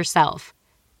difference for yourself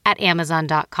at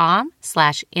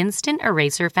Amazon.com/Instant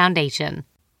Eraser Foundation.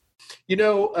 You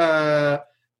know,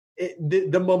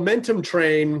 the momentum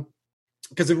train,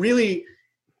 because it really,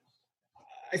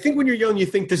 I think when you're young, you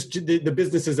think the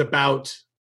business is about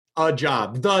the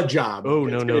job. Oh,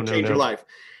 it's no, going to change your life.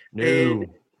 No.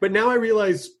 But now I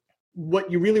realize what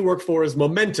you really work for is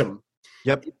momentum.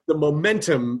 Yep. The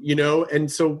momentum, you know,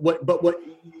 and so what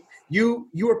you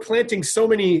are planting so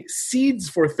many seeds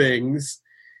for things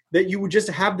that you would just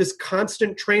have this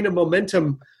constant train of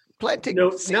momentum. Planting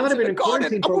seeds now that I've been in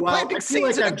quarantine for a while, planting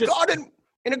seeds in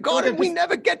a garden we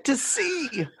never get to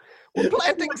see. We're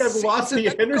planting I've seeds lost in the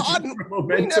the energy garden for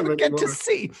momentum we never get to anymore.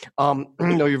 see.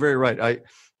 No, you're very right.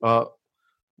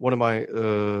 One of my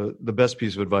the best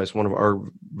piece of advice, one of our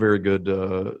very good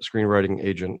screenwriting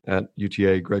agent at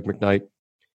UTA, Greg McKnight.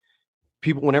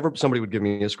 People, whenever somebody would give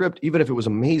me a script, even if it was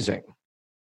amazing,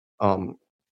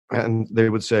 and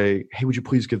they would say, "Hey, would you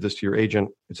please give this to your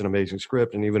agent? It's an amazing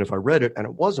script." And even if I read it and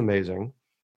it was amazing,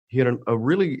 he had a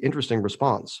really interesting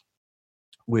response,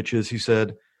 which is he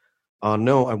said,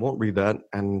 "No, I won't read that."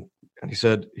 And he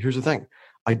said, "Here's the thing: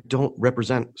 I don't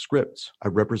represent scripts. I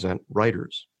represent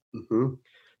writers." Mm-hmm.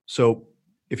 So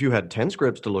if you had 10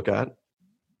 scripts to look at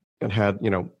and had,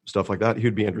 stuff like that,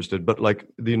 he'd be interested. But like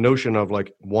the notion of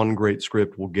like one great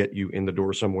script will get you in the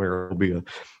door somewhere will be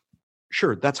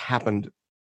sure, that's happened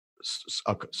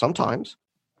sometimes,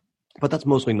 but that's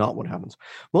mostly not what happens.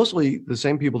 Mostly the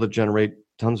same people that generate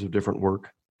tons of different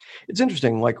work. It's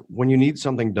interesting, like when you need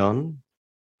something done,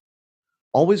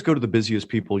 always go to the busiest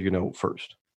people you know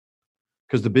first.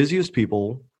 Because the busiest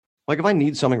people, like if I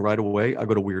need something right away, I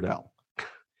go to Weird Al.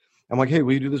 I'm like, hey,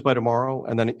 will you do this by tomorrow?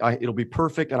 And then it'll be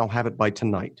perfect, and I'll have it by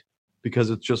tonight, because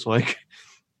it's just like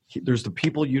there's the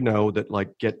people that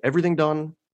like get everything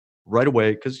done right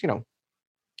away. Because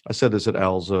I said this at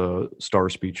Al's star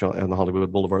speech on the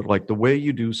Hollywood Boulevard. Like, the way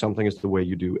you do something is the way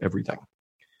you do everything.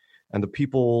 And the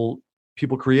people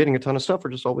creating a ton of stuff are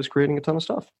just always creating a ton of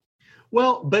stuff.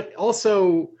 Well, but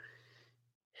also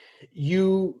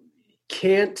you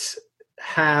can't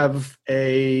have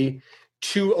a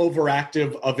too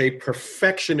overactive of a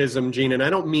perfectionism, Gene. And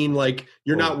I don't mean like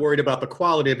you're not worried about the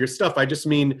quality of your stuff. I just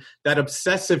mean that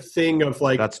obsessive thing of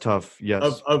like, that's tough.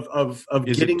 Yes. Of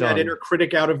getting that inner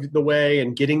critic out of the way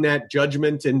and getting that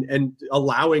judgment and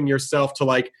allowing yourself to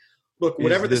like, look,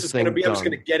 whatever this is going to be, I'm just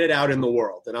going to get it out in the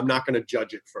world, and I'm not going to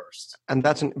judge it first. And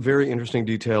that's a very interesting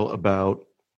detail about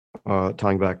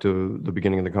tying back to the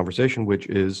beginning of the conversation, which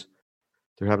is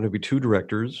there happen to be two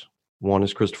directors. One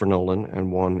is Christopher Nolan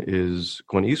and one is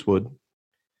Clint Eastwood,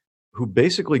 who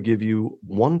basically give you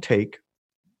one take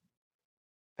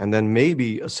and then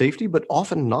maybe a safety, but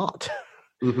often not.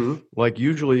 Mm-hmm. Like,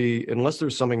 usually, unless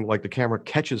there's something like the camera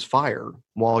catches fire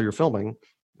while you're filming,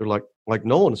 they're like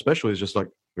Nolan especially is just like,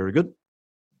 very good.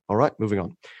 All right, moving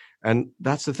on. And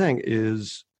that's the thing,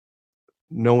 is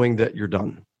knowing that you're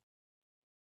done,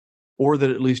 or that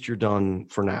at least you're done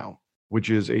for now, which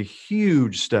is a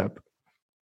huge step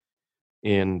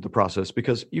in the process,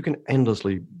 because you can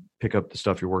endlessly pick up the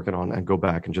stuff you're working on and go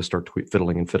back and just start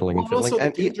fiddling. And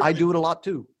I do it a lot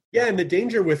too. Yeah, and the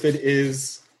danger with it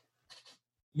is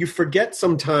you forget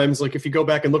sometimes, like if you go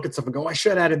back and look at stuff and go, I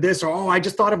should have added this, or I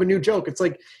just thought of a new joke. It's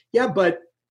like, yeah, but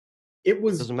it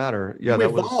was doesn't matter. Yeah, that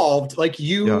evolved. Like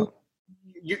you're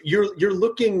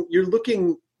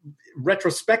looking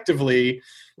retrospectively,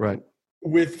 right?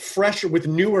 With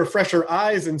newer, fresher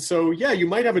eyes. And so, yeah, you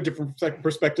might have a different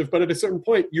perspective, but at a certain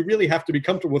point, you really have to be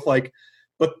comfortable with like,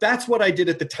 but that's what I did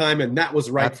at the time, and that was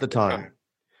right. That's the time.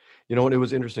 You know what? It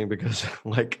was interesting because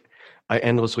like I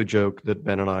endlessly joke that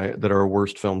Ben and I, that our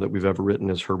worst film that we've ever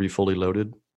written is Herbie Fully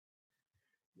Loaded.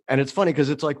 And it's funny because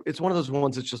it's like, it's one of those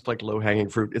ones that's just like low hanging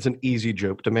fruit. It's an easy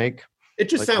joke to make. It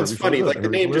just sounds funny. Like the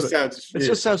name just sounds, it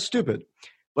just sounds stupid.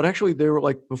 But actually, they were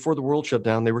like, before the world shut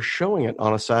down, they were showing it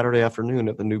on a Saturday afternoon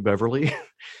at the New Beverly.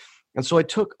 And so I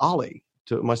took Ollie,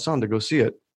 my son, to go see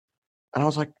it. And I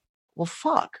was like, well,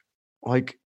 fuck.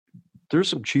 Like, there's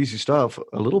some cheesy stuff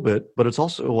a little bit, but it's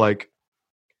also like,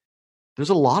 there's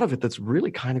a lot of it that's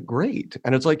really kind of great.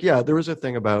 And it's like, yeah, there is a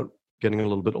thing about getting a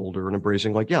little bit older and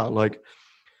embracing, like, yeah, like,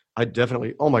 I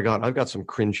definitely, oh my God, I've got some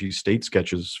cringy state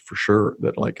sketches for sure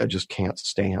that like I just can't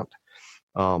stand.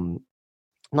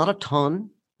 Not a ton,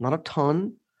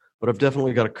 but I've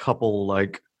definitely got a couple.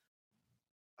 Like,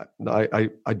 I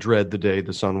dread the day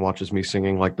the sun watches me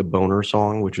singing like the Boner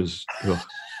song, which is.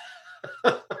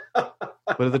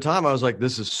 But at the time, I was like,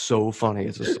 "This is so funny."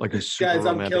 It's just like a super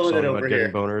romantic song about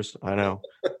getting boners. I know.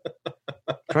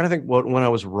 Trying to think when I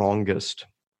was wrongest.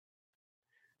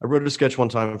 I wrote a sketch one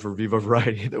time for Viva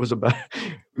Variety that was about.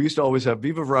 We used to always have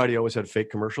Viva Variety always had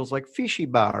fake commercials like Fishy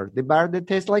Bar, the bar that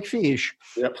tastes like fish,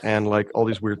 yep. And like all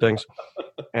these weird things.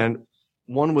 And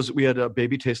one was we had a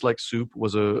Baby Tastes Like Soup. It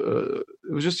was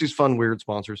just these fun weird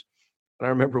sponsors. And I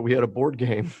remember we had a board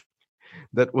game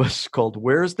that was called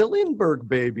Where's the Lindbergh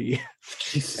Baby?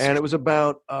 And it was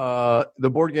about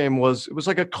the board game was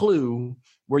like a clue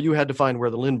where you had to find where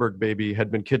the Lindbergh baby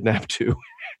had been kidnapped to.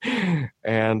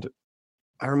 And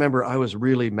I remember I was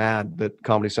really mad that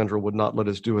Comedy Central would not let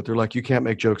us do it. They're like, you can't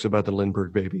make jokes about the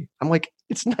Lindbergh baby. I'm like,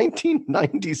 it's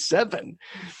 1997.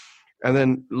 And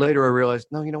then later I realized,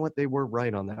 no, you know what? They were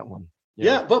right on that one.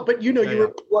 Yeah, but you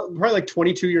were probably like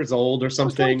 22 years old or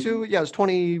something. I was 22. Yeah, I was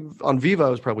 20. On Viva, I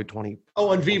was probably 20. Oh,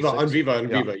 on Viva.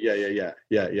 Yeah.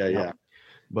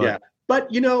 But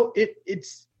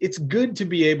it's good to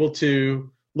be able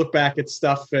to look back at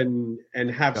stuff and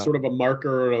have sort of a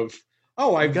marker of,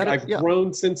 I've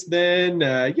grown since then.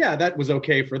 That was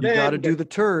okay for them. You got to do the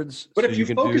turds, but if you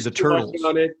focus too much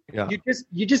on it,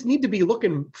 you just need to be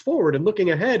looking forward and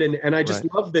looking ahead. And I just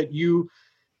love that you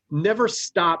never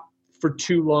stop for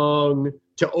too long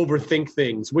to overthink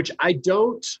things, which I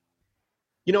don't.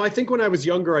 I think when I was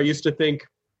younger, I used to think,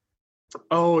 if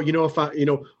I,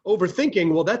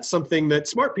 overthinking, well, that's something that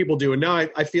smart people do. And now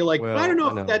I feel like, I don't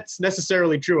know if that's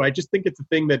necessarily true. I just think it's a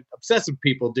thing that obsessive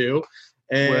people do.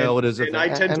 And, it is. And I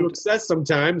tend to obsess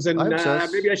sometimes, and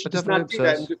maybe I should just not do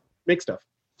that and just make stuff.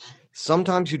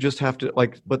 Sometimes you just have to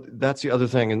but that's the other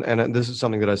thing. And this is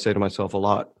something that I say to myself a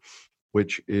lot,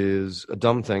 which is a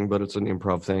dumb thing, but it's an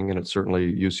improv thing. And it's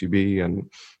certainly UCB. And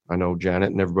I know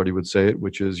Janet and everybody would say it,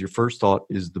 which is your first thought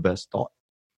is the best thought,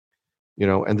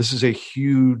 and this is a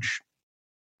huge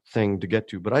thing to get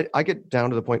to. But I get down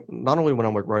to the point, not only when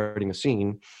I'm like writing a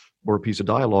scene or a piece of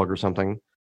dialogue or something,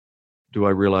 do I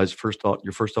realize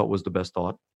your first thought was the best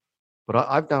thought. But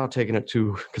I've now taken it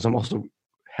to, because I'm also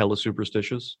hella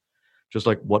superstitious, just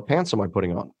like, what pants am I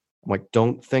putting on? I'm like,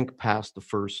 don't think past the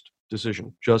first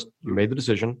decision. Just, you made the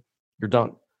decision, you're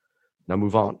done. Now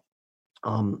move on.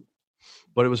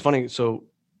 But it was funny. So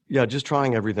yeah, just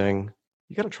trying everything.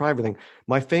 You got to try everything.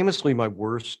 My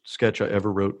worst sketch I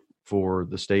ever wrote for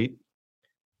the state.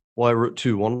 Well, I wrote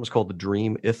two. One was called The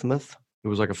Dream Ithmith. It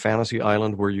was like a fantasy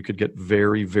island where you could get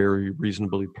very, very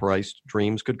reasonably priced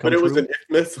dreams could come true. But it was an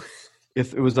Ithmith?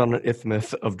 It was on an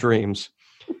Ithmith of dreams.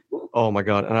 Oh my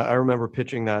God. And I remember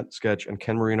pitching that sketch and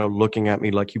Ken Marino looking at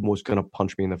me like he was going to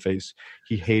punch me in the face.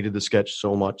 He hated the sketch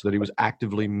so much that he was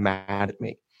actively mad at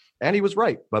me. And he was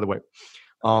right, by the way.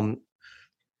 And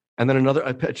then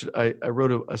I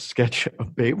wrote a sketch, a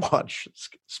Baywatch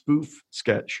spoof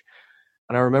sketch.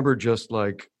 And I remember just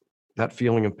like that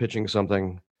feeling of pitching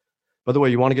something. By the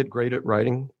way, you want to get great at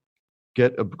writing?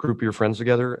 Get a group of your friends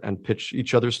together and pitch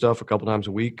each other stuff a couple times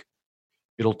a week.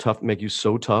 It'll make you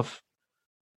so tough.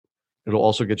 It'll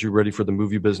also get you ready for the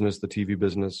movie business, the TV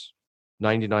business,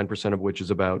 99% of which is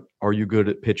about, are you good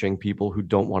at pitching people who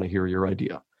don't want to hear your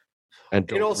idea?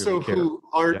 And also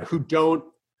really who don't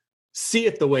see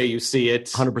it the way you see it.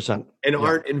 100%. And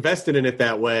aren't invested in it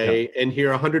that way and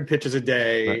hear 100 pitches a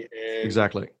day. Right. And,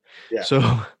 exactly. Yeah.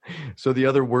 So the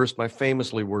other worst, my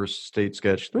famously worst state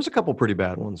sketch, there's a couple pretty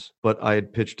bad ones, but I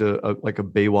had pitched a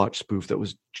Baywatch spoof that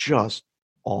was just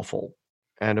awful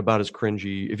and about as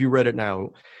cringy. If you read it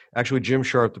now, actually Jim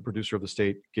Sharp, the producer of the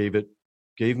state, gave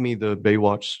me the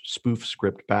Baywatch spoof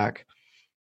script back,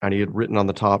 and he had written on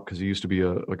the top, because he used to be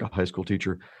a high school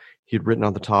teacher, he had written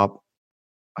on the top,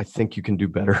 I think you can do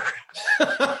better.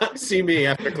 See me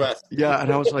after class. Yeah,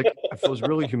 and I was like, I was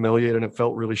really humiliated, and it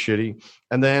felt really shitty.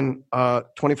 And then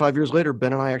 25 years later,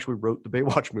 Ben and I actually wrote the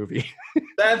Baywatch movie.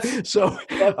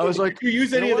 I was like, did you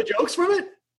use any of the jokes from it?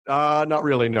 Not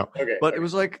really, no. Okay. But it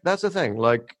was like, that's the thing.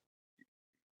 Like,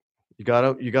 you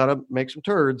gotta make some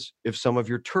turds if some of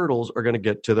your turtles are going to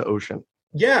get to the ocean.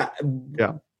 Yeah.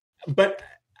 Yeah. But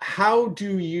how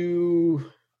do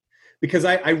you? Because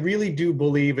I really do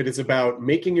believe it is about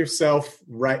making yourself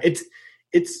right.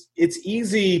 It's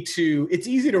easy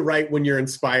to write when you're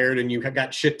inspired and you have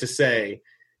got shit to say.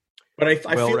 But I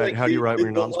feel like how do you write when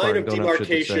you're not inspired? The line of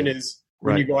demarcation is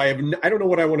when you go, I don't know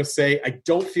what I want to say. I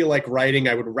don't feel like writing.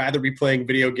 I would rather be playing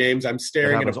video games. I'm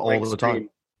staring at a blank screen. Time.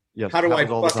 Yes, how do I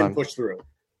fucking push through?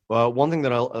 Well, one thing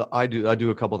that I do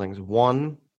a couple things.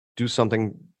 One, do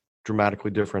something dramatically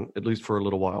different, at least for a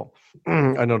little while.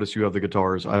 I notice you have the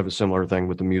guitars. I have a similar thing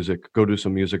with the music. Go do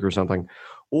some music or something.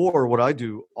 Or what I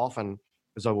do often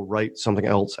is I will write something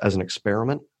else as an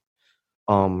experiment.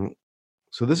 So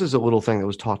this is a little thing that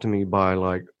was taught to me by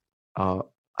I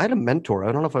had a mentor.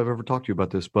 I don't know if I've ever talked to you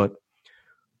about this, but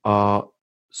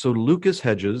so Lucas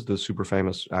Hedges, the super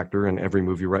famous actor in every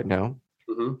movie right now,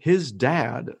 his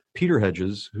dad, Peter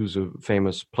Hedges, who's a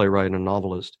famous playwright and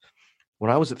novelist, when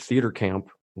I was at theater camp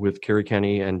with Kerry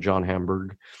Kenny and John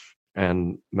Hamburg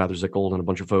and Mather Zickel and a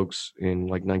bunch of folks in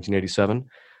 1987,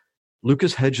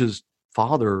 Lucas Hedges'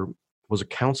 father was a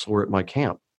counselor at my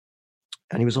camp.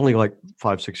 And he was only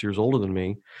 5-6 years older than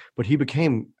me, but he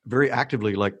became very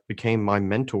actively became my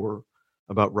mentor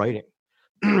about writing.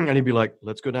 And he'd be like,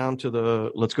 let's go down to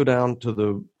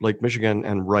the Lake Michigan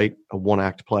and write a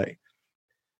 1-act play.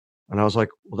 And I was like,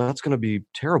 well, that's going to be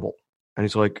terrible. And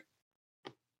he's like,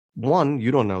 1,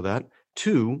 you don't know that.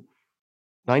 2,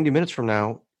 90 minutes from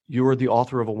now, you are the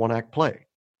author of a 1-act play.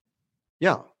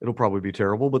 Yeah, it'll probably be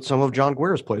terrible, but some of John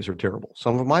Guerre's plays are terrible.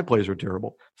 Some of my plays are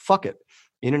terrible. Fuck it.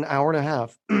 In an hour and a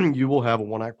half, you will have a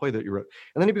 1-act play that you wrote.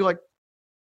 And then he'd be like,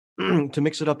 to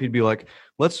mix it up, he'd be like,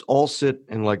 let's all sit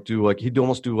and he'd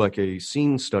almost do a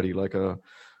scene study, like a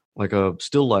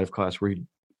still life class where he'd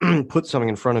put something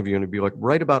in front of you and it'd be like,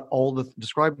 write about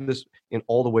describe this in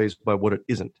all the ways by what it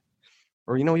isn't.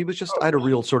 Or, he was just, I had a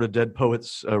real sort of dead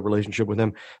poet's relationship with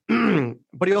him.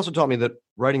 But he also taught me that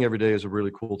writing every day is a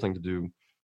really cool thing to do.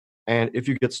 And if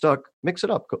you get stuck, mix it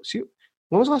up. See,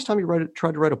 when was the last time you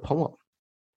tried to write a poem?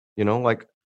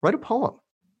 Write a poem.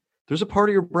 There's a part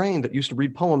of your brain that used to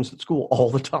read poems at school all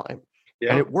the time.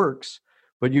 Yeah. And it works,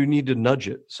 but you need to nudge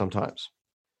it sometimes.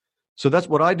 So that's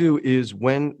what I do is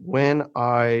when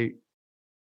I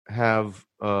have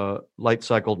light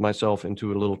cycled myself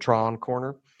into a little Tron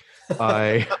corner,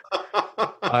 my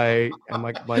hip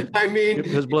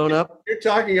has blown up. You're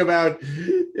talking about,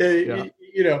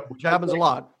 which happens a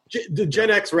lot. The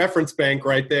Gen X reference bank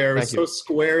right there is so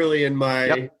squarely in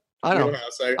my I know.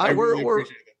 house. I really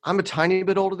appreciate it. I'm a tiny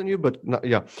bit older than you, but not,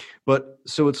 yeah. But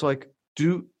so it's like,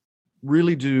 do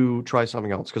try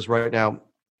something else. Because right now,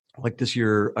 like this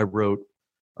year, I wrote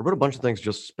a bunch of things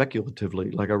just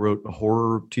speculatively. Like I wrote a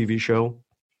horror TV show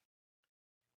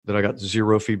that I got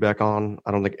zero feedback on.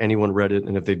 I don't think anyone read it.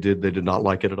 And if they did not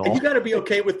like it at all. And you got to be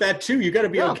okay with that too. You got to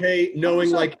be okay knowing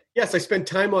 100%. Like, yes, I spent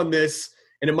time on this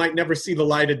and it might never see the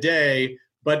light of day,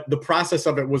 but the process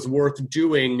of it was worth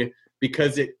doing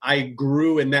because I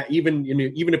grew in that, even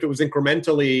if it was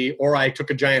incrementally or I took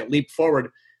a giant leap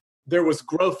forward, there was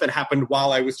growth that happened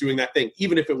while I was doing that thing,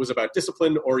 even if it was about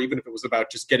discipline or even if it was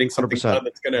about just getting something 100%. done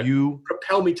that's going to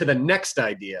propel me to the next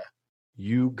idea.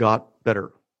 You got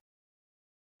better.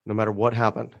 No matter what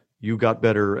happened, you got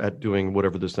better at doing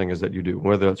whatever this thing is that you do,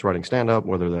 whether that's writing stand-up,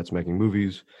 whether that's making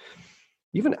movies,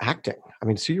 even acting. I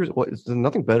mean, there's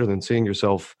nothing better than seeing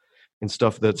yourself in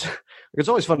stuff that's, it's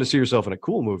always fun to see yourself in a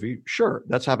cool movie. Sure,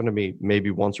 that's happened to me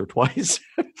maybe once or twice.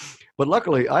 But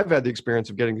luckily, I've had the experience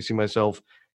of getting to see myself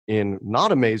in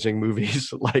not amazing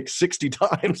movies like 60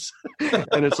 times.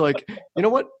 And it's like, you know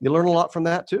what? You learn a lot from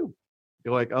that too.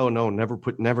 You're like, oh no,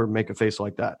 never make a face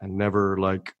like that, and never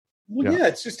like. Well, yeah,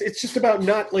 it's just about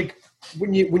not like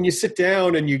when you sit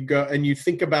down and you go and you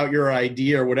think about your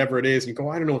idea or whatever it is, and you go,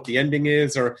 I don't know what the ending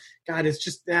is, or God, it's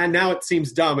just now it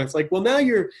seems dumb. It's like, well, now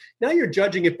you're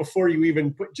judging it before you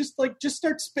even just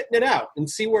start spitting it out and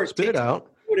see where spit it out.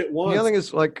 What it wants. The other thing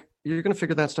is like you're going to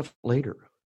figure that stuff later.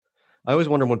 I always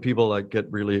wonder when people like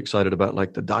get really excited about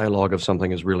like the dialogue of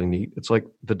something is really neat. It's like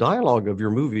the dialogue of your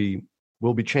movie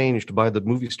will be changed by the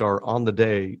movie star on the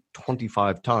day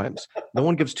 25 times. No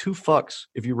one gives two fucks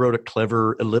if you wrote a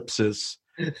clever ellipsis,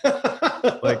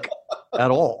 like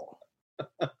at all.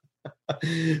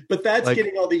 But that's like,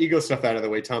 getting all the ego stuff out of the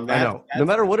way, Tom. I know. No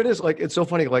matter what it is, like it's so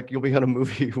funny. Like you'll be on a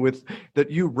movie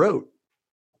that you wrote,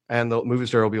 and the movie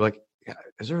star will be like, yeah,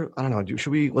 "Is there? I don't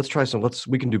know. Let's try some.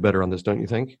 We can do better on this, don't you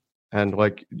think?" And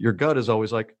like your gut is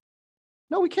always like,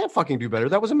 no, we can't fucking do better.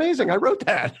 That was amazing. I wrote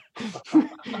that.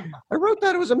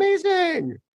 It was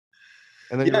amazing.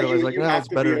 And then you realize, like, no, it's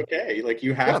better. Okay, like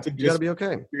you have to. You got to be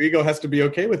okay. Your ego has to be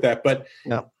okay with that. But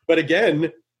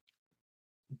again,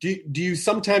 do you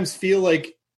sometimes feel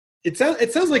like it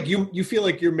sounds like you feel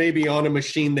like you're maybe on a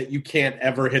machine that you can't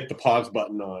ever hit the pause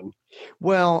button on?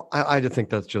 Well, I just think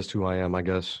that's just who I am. I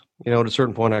guess at a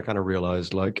certain point, I kind of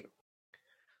realized, like,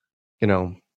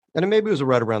 and maybe it was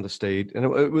right around the state, and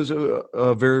it was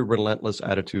a very relentless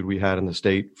attitude we had in the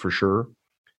state for sure,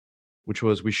 which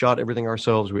was we shot everything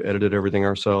ourselves, we edited everything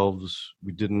ourselves,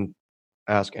 we didn't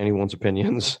ask anyone's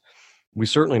opinions, we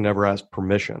certainly never asked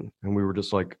permission, and we were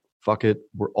just like, fuck it,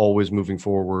 we're always moving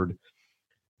forward,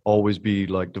 always be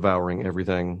like devouring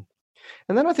everything.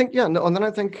 And then I think,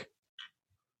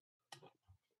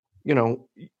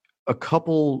 a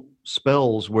couple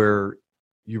spells where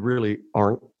you really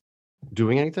aren't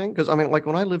doing anything. Because I mean, like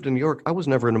when I lived in New York, I was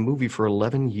never in a movie for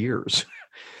 11 years.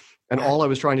 And all I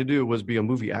was trying to do was be a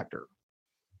movie actor.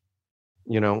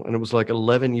 And it was like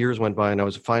 11 years went by and I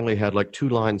was finally had like 2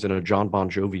 lines in a John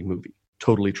Bon Jovi movie.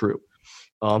 Totally true.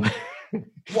 Wow.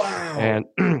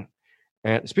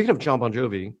 And speaking of John Bon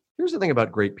Jovi, here's the thing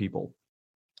about great people.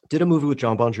 Did a movie with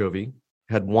John Bon Jovi,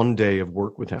 had 1 day of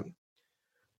work with him.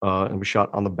 And we shot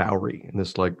on the Bowery in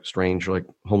this like strange, like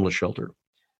homeless shelter.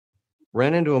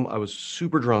 Ran into him. I was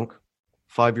super drunk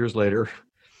 5 years later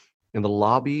in the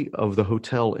lobby of the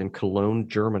hotel in Cologne,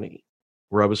 Germany,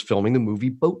 where I was filming the movie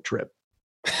Boat Trip.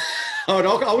 Oh, it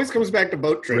always comes back to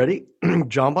Boat Trip. Ready?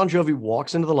 John Bon Jovi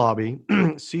walks into the lobby,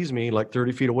 sees me like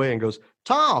 30 feet away and goes,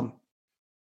 Tom.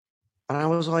 And I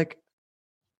was like,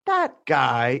 that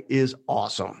guy is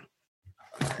awesome.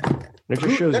 And it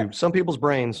just shows you some people's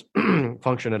brains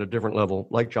function at a different level,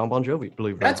 like John Bon Jovi,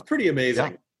 believe it or not. That's pretty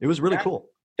amazing. Yeah, it was really cool.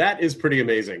 That is pretty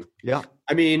amazing. Yeah.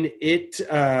 I mean, it's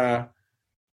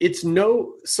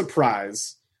no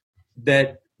surprise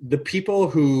that the people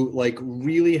who like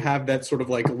really have that sort of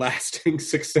like lasting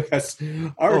success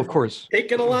are of course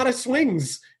taking a lot of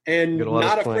swings and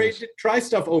not afraid to try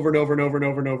stuff over and over and over and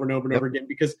over and over and over and over again,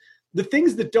 because the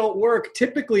things that don't work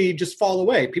typically just fall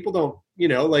away. People don't,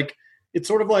 like it's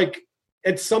sort of like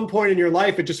at some point in your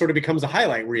life, it just sort of becomes a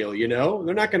highlight reel,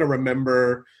 they're not going to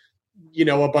remember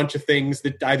a bunch of things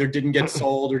that either didn't get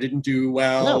sold or didn't do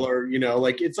well, or,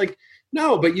 like, it's like,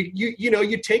 no, but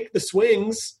you take the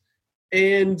swings.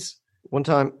 And one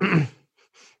time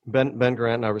Ben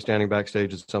Grant and I were standing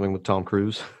backstage at something with Tom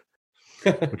Cruise,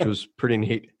 which was pretty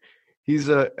neat. He's,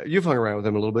 you've hung around with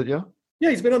him a little bit. Yeah.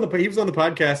 Yeah. He was on the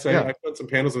podcast. I've done some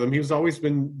panels with him. He's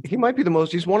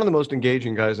one of the most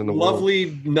engaging guys in the world.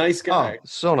 Lovely, nice guy. Oh,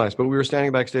 so nice. But we were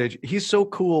standing backstage. He's so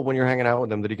cool when you're hanging out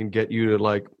with him that he can get you to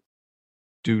like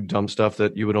do dumb stuff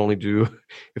that you would only do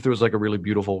if there was like a really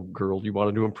beautiful girl you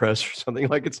wanted to impress or something.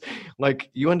 Like it's like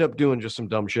you end up doing just some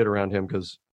dumb shit around him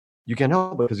because you can't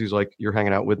help it because he's like, you're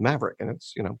hanging out with Maverick, and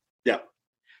it's, you know. Yeah.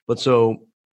 But so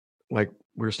like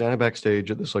we were standing backstage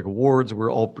at this like awards,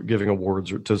 we're all giving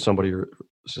awards to somebody or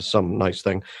some nice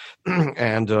thing.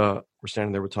 And we're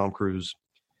standing there with Tom Cruise.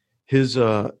 His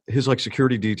like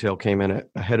security detail came in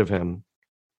ahead of him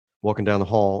walking down the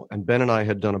hall, and Ben and I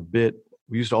had done a bit.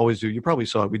 We used to always do, you probably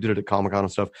saw it, we did it at Comic-Con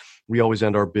and stuff. We always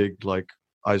end our big like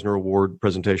Eisner Award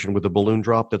presentation with a balloon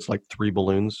drop that's like 3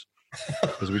 balloons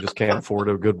because we just can't afford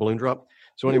a good balloon drop.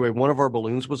 So anyway, one of our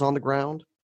balloons was on the ground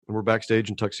and we're backstage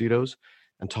in tuxedos,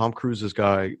 and Tom Cruise's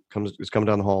guy is coming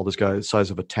down the hall, this guy the size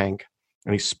of a tank,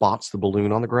 and he spots the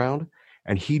balloon on the ground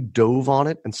and he dove on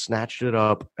it and snatched it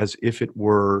up as if it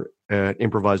were an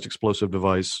improvised explosive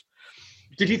device.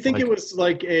 Did you think it was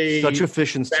like a such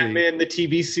efficiency? Batman the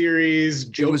TV series,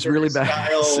 Joker it was really bad.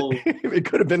 Style. It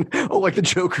could have been like the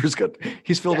Joker's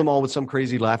he's filled them all with some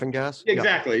crazy laughing gas.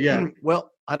 Exactly. Yeah.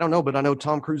 Well, I don't know, but I know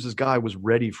Tom Cruise's guy was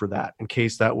ready for that in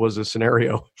case that was a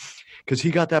scenario, because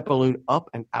he got that balloon up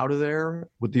and out of there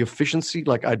with the efficiency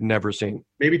like I'd never seen.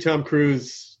 Maybe Tom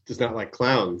Cruise does not like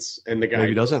clowns, and the guy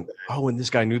maybe doesn't. Oh, and this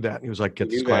guy knew that. He was like, "Get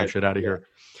this clown shit out of here."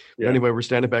 Yeah. Anyway, we're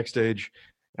standing backstage.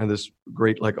 And this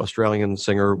great like Australian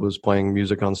singer was playing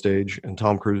music on stage, and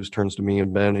Tom Cruise turns to me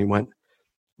and Ben and he went,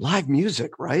 "Live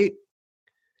music, right?"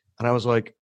 And I was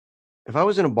like, if I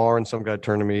was in a bar and some guy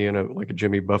turned to me in a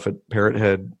Jimmy Buffett parrot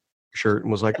head shirt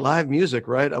and was like, "Live music,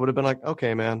 right?" I would have been like,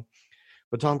 "Okay, man."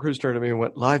 But Tom Cruise turned to me and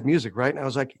went, "Live music, right?" And I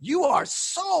was like, "You are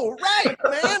so right,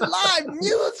 man. Live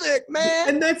music, man."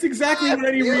 And that's exactly what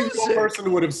any reasonable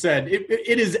person would have said.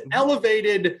 It is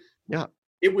elevated. Yeah.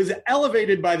 It was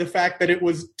elevated by the fact that it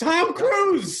was Tom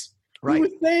Cruise who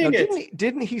was saying it.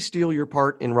 Didn't he steal your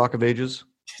part in Rock of Ages?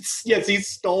 Yes, he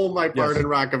stole my part in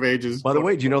Rock of Ages. By the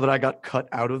way, do you know that I got cut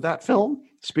out of that film?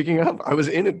 Speaking of, I was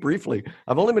in it briefly.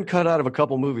 I've only been cut out of a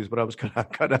couple movies, but I was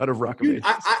cut out of Rock of Ages.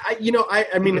 I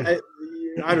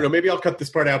don't know. Maybe I'll cut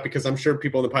this part out because I'm sure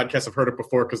people on the podcast have heard it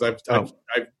before because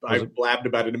I've blabbed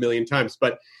about it a million times.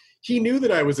 But he knew that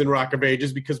I was in Rock of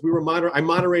Ages because I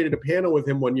moderated a panel with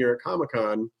him one year at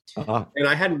Comic-Con, and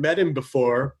I hadn't met him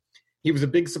before. He was a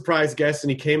big surprise guest, and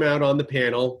he came out on the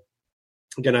panel.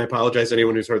 Again, I apologize to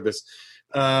anyone who's heard this.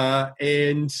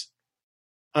 And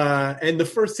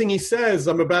the first thing he says,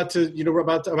 we're about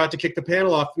to kick the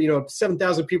panel off.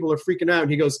 7,000 people are freaking out, and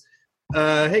he goes,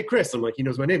 "Hey, Chris." I'm like, he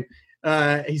knows my name.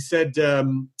 He said,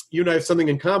 "You and I have something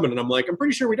in common," and I'm like, "I'm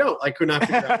pretty sure we don't." I could not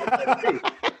figure out what that would be.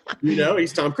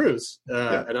 He's Tom Cruise,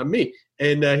 and I'm me.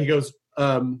 And he goes,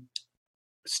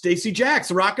 "Stacey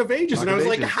Jax, Rock of Ages." And I was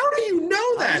like, how do you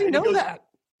know that? How do you know that?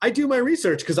 I do my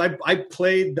research because I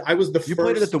was the first. You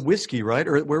played it at the Whiskey, right?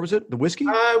 Or where was it? The Whiskey?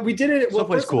 We did it at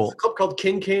someplace cool. A club called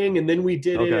King, and then we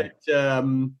did it at a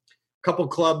couple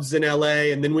clubs in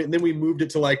LA, and then we moved it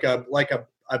to like a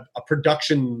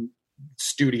production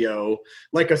studio,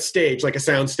 like a stage, like a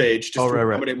sound stage, just to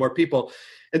accommodate more people.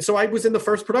 And so I was in the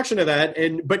first production of that,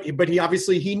 but he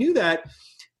obviously he knew that,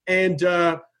 and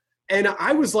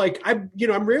I was like, I'm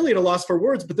rarely at a loss for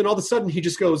words, but then all of a sudden he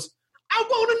just goes, "I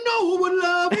want to know what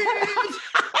love is,"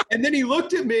 and then he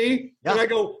looked at me, and I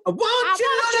go, "I want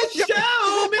you to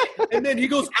show me," and then he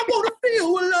goes, "I want to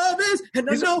feel what love is," and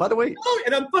I know, by the way,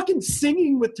 and I'm fucking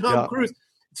singing with Tom Cruise.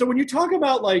 So when you talk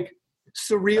about like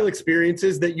surreal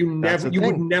experiences that you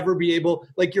would never be able,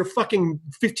 like your fucking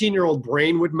 15-year-old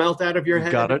brain would melt out of your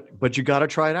head. But you got to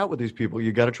try it out with these people.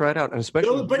 You got to try it out, and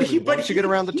especially once you get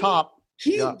around the top.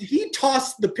 He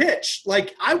tossed the pitch.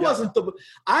 Like I wasn't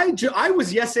I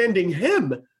was yes-ending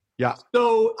him. Yeah.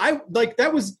 So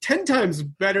that was 10 times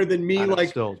better than me. Like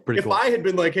still, if cool. I had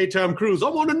been like, "Hey, Tom Cruise, I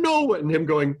want to know what," and him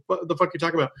going, "What the fuck are you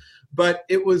talking about?" But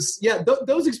it was,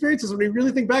 those experiences, when you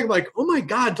really think back, I'm like, oh my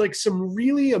God, like some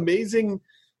really amazing,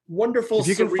 wonderful, if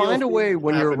you can find a way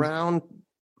when you're around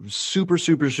super,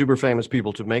 super, super famous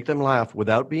people to make them laugh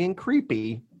without being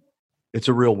creepy, it's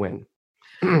a real win.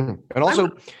 And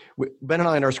also, Ben and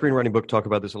I in our screenwriting book talk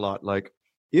about this a lot. Like,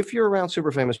 if you're around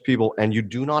super famous people and you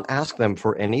do not ask them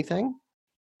for anything,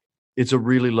 it's a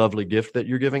really lovely gift that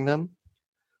you're giving them.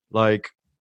 Like,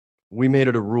 we made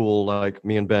it a rule, like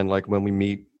me and Ben, like when we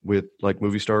meet with like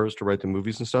movie stars to write the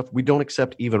movies and stuff, we don't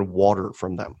accept even water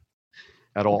from them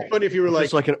at all. It's funny if you were like,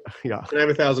 "Can I have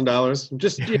 $1,000?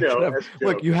 Just,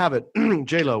 look, you have it.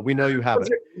 J-Lo, we know you have it.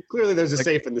 Clearly there's a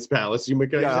safe in this palace.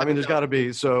 There's got to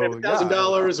be. So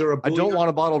 $1,000 or a I don't want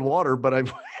a bottled water, but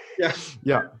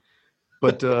yeah.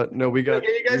 But no, we got. Okay,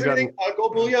 you guys anything?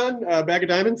 Gold bullion, bag of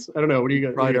diamonds? I don't know. What do you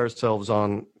got? Pride ourselves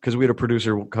on, because we had a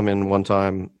producer come in one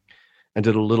time, and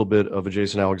did a little bit of a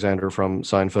Jason Alexander from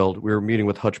Seinfeld. We were meeting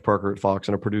with Hutch Parker at Fox,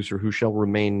 and a producer who shall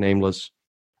remain nameless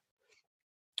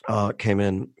came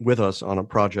in with us on a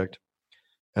project.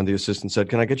 And the assistant said,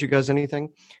 "Can I get you guys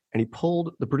anything?" And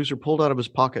the producer pulled out of his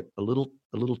pocket a little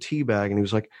tea bag, and he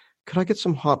was like, "Could I get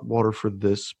some hot water for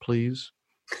this, please?"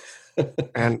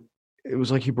 And it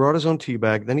was like he brought his own tea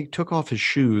bag. Then he took off his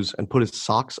shoes and put his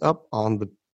socks up on the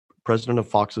president of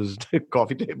Fox's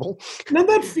coffee table. Now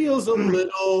that feels a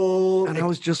little... And I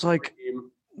was just like,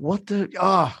 what the...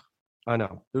 I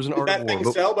know. There's an Did art that of thing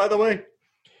war. sell, by the way?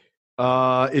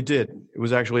 It did. It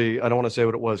was actually... I don't want to say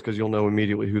what it was because you'll know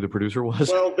immediately who the producer was.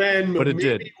 Well, then but it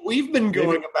did. We've been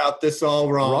going about this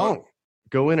all wrong. Wrong.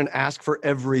 Go in and ask for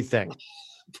everything.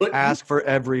 Ask for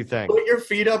everything. Put your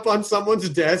feet up on someone's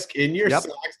desk in your Yep.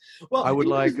 socks. Well, I would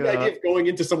like the idea of going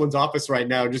into somemone's office right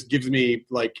now just gives me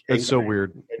like it's so anxiety.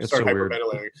 weird. I It's start so weird.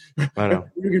 hyperventilating. I know.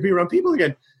 You're gonna be around people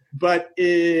again. But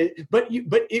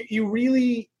you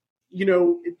really, you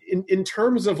know, in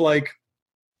terms of like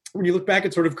when you look back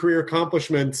at sort of career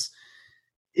accomplishments,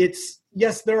 it's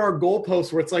yes, there are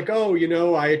goalposts where it's like, oh, you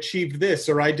know, I achieved this,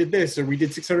 or I did this, or we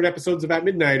did 600 episodes of At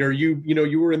Midnight, or you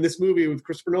were in this movie with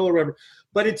Christopher Nolan, or whatever.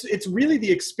 But it's really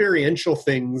the experiential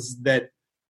things that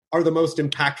are the most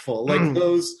impactful, like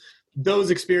those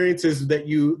experiences that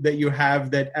you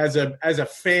have that as a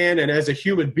fan and as a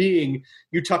human being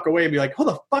you tuck away and be like, how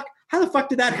the fuck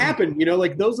did that happen? You know,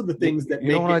 like those are the things that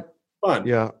make it fun.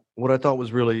 Yeah, what I thought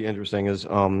was really interesting is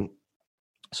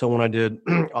so when I did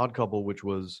Odd Couple, which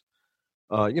was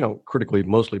critically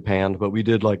mostly panned, but we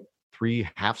did like 3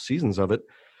 half seasons of it,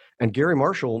 and Gary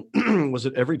Marshall was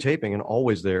at every taping and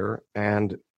always there,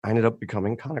 and I ended up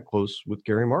becoming kind of close with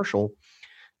Gary Marshall.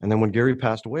 And then when Gary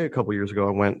passed away a couple years ago,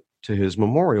 I went to his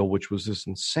memorial, which was this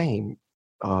insane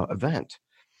event.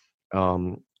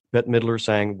 Bette Midler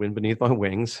sang "Wind Beneath My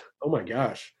Wings." Oh my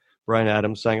gosh! Bryan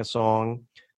Adams sang a song.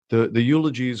 The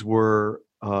eulogies were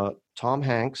Tom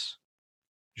Hanks,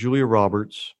 Julia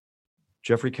Roberts,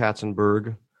 Jeffrey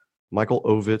Katzenberg, Michael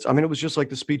Ovitz. I mean, it was just like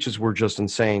the speeches were just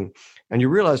insane. And you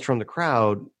realized from the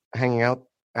crowd hanging out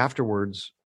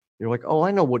afterwards, you're like, oh,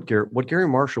 I know what Gary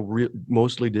Marshall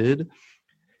mostly did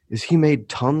is he made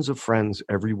tons of friends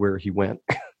everywhere he went.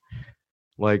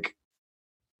 Like,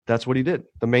 that's what he did.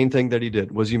 The main thing that he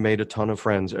did was he made a ton of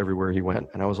friends everywhere he went.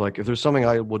 And I was like, if there's something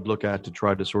I would look at to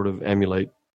try to sort of emulate,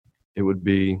 it would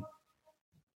be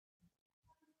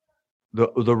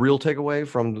the real takeaway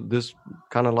from this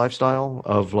kind of lifestyle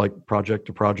of like project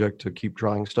to project to keep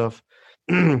trying stuff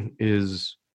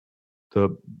is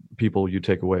the people you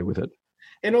take away with it.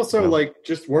 And also like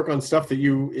just work on stuff that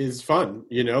is fun,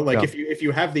 you know, like if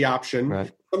you have the option,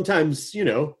 sometimes,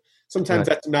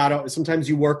 that's not, sometimes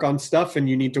you work on stuff and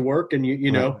you need to work and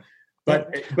you know,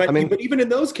 but I mean, but even in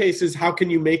those cases, how can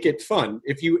you make it fun?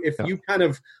 If you kind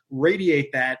of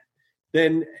radiate that,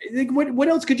 then what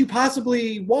else could you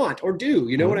possibly want or do?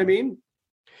 You know what I mean?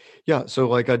 Yeah. So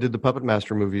like I did the Puppet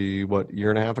Master movie, a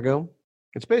year and a half ago?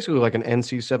 It's basically like an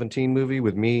NC-17 movie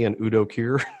with me and Udo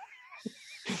Kier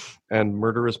and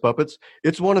murderous puppets.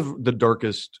 It's one of the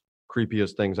darkest,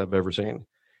 creepiest things I've ever seen.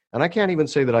 And I can't even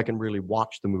say that I can really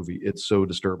watch the movie. It's so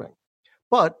disturbing.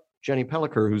 But Jenny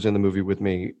Pellicker, who's in the movie with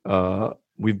me,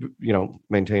 we've,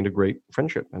 maintained a great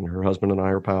friendship, and her husband and I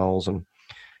are pals, and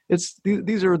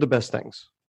these are the best things.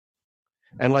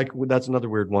 And like, that's another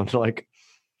weird one. Like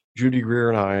Judy Greer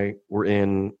and I were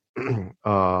in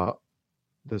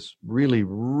this really,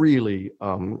 really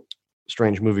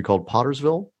strange movie called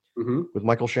Pottersville with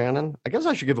Michael Shannon. I guess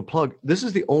I should give a plug. This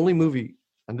is the only movie,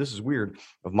 and this is weird,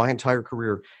 of my entire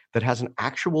career that has an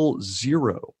actual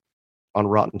 0 on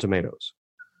Rotten Tomatoes.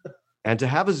 And to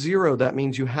have a 0, that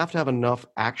means you have to have enough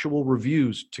actual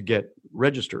reviews to get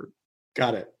registered.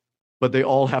 Got it. But they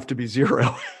all have to be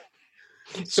 0.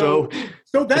 So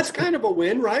that's kind of a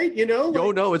win, right? You know?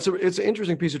 No, it's an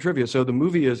interesting piece of trivia. So the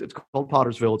movie it's called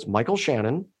Pottersville. It's Michael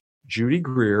Shannon, Judy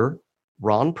Greer,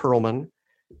 Ron Perlman,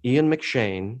 Ian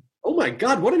McShane. Oh my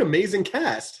God, what an amazing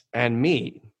cast. And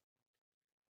me.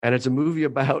 And it's a movie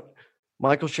about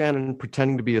Michael Shannon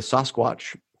pretending to be a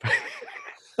Sasquatch.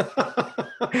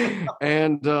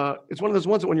 And it's one of those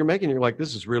ones that when you're making, you're like,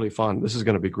 this is really fun. This is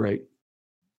going to be great.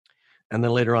 And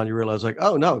then later on, you realize, like,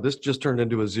 oh no, this just turned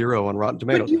into a 0 on Rotten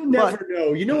Tomatoes. But you never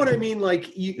know. You know what I mean?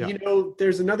 Like, you know,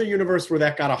 there's another universe where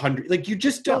that got 100. Like, you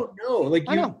just don't know. Like,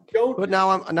 you don't. But now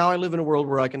I live in a world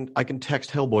where I can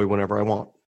text Hellboy whenever I want.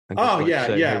 And just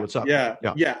say, hey, what's up?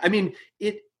 Yeah. I mean,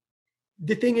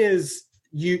 the thing is,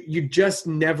 you just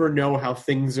never know how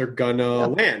things are gonna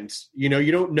land. You know,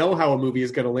 you don't know how a movie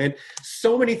is gonna land.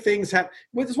 So many things happen.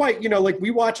 Which is why, like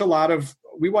we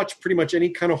watch pretty much any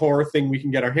kind of horror thing we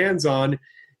can get our hands on.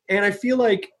 And I feel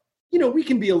like, we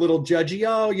can be a little judgy.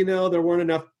 Oh, there weren't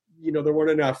enough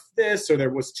this, or there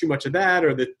was too much of that,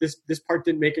 or that this part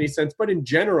didn't make any sense. But in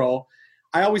general,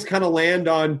 I always kind of land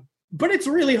on, but it's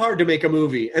really hard to make a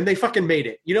movie, and they fucking made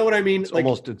it. You know what I mean?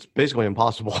 It's basically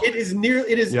impossible.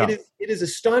 It is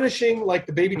astonishing, like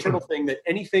the baby turtle thing, that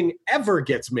anything ever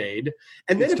gets made.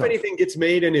 And then if anything gets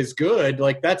made and is good,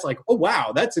 like that's like, oh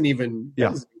wow, that's that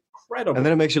is incredible. And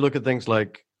then it makes you look at things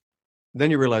like, then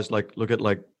you realize look at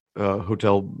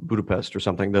Hotel Budapest or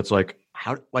something that's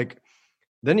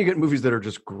then you get movies that are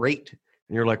just great,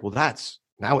 and you're like, well,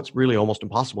 now it's really almost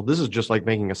impossible. This is just like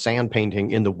making a sand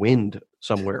painting in the wind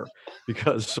somewhere,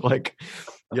 because I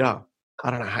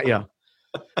don't know how, yeah.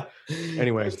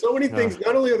 Anyway. There's so many things.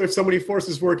 Not only are there so many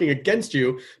forces working against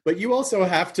you, but you also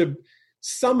have to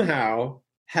somehow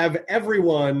have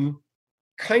everyone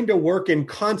kind of work in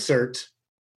concert.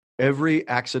 Every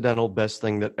accidental best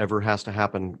thing that ever has to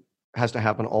happen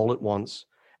all at once.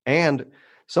 And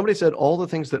somebody said all the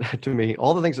things that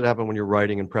happen when you're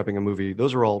writing and prepping a movie,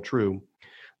 those are all true.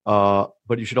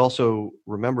 But you should also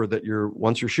remember that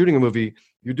once you're shooting a movie,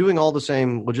 you're doing all the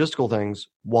same logistical things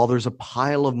while there's a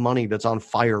pile of money that's on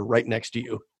fire right next to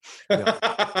you. Yeah.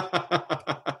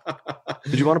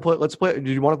 Did you want to play? Did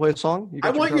you want to play a song? I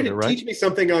want you to teach me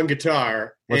something on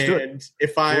guitar. Let's do it.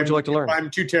 What would you like to learn? If I'm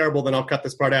too terrible, then I'll cut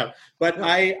this part out. But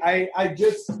yeah. I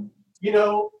just,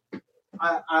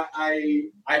 I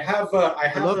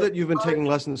love that you've been taking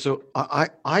lessons. So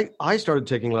I started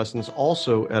taking lessons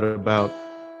also at about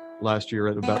last year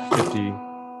at about 50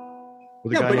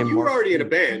 with a guy named you were Mark. already in a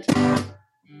band.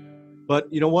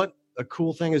 But you know what? A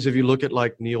cool thing is if you look at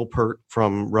like Neil Peart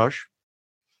from Rush,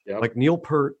 like Neil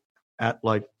Peart at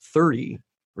like 30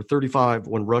 or 35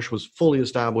 when Rush was fully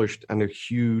established and a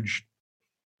huge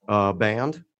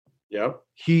band. Yeah.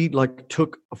 He like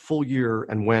took a full year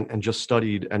and went and just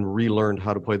studied and relearned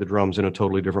how to play the drums in a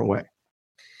totally different way,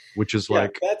 which is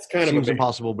that's kind seems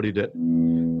impossible, but he did.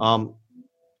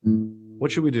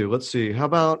 What should we do? Let's see. How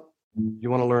about you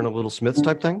want to learn a little Smiths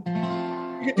type thing?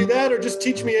 You could do that, or just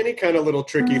teach me any kind of little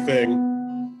tricky thing.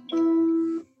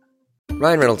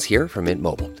 Ryan Reynolds here from Mint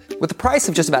Mobile. With the price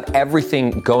of just about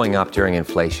everything going up during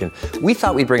inflation, we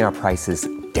thought we'd bring our prices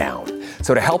down.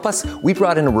 So to help us, we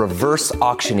brought in a reverse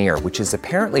auctioneer, which is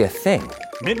apparently a thing.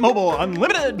 Mint Mobile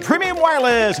Unlimited Premium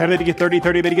Wireless. How to get 30,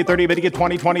 30, bit to get 30, bit to get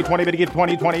 20, 20, 20, bit to get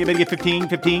 20, 20, bit to get 15,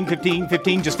 15, 15,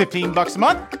 15, just $15 a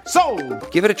month?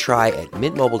 Sold! Give it a try at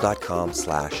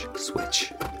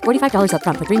mintmobile.com/switch. $45 up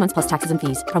front for 3 months plus taxes and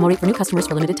fees. Promo rate for new customers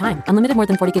for limited time. Unlimited more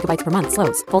than 40 gigabytes per month.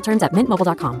 Slows full terms at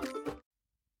mintmobile.com.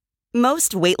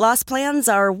 Most weight loss plans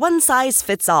are one size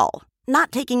fits all, not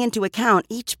taking into account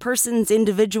each person's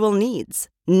individual needs.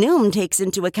 Noom takes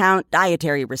into account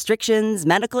dietary restrictions,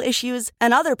 medical issues,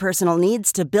 and other personal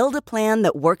needs to build a plan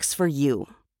that works for you.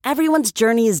 Everyone's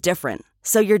journey is different,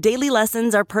 so your daily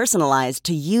lessons are personalized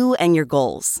to you and your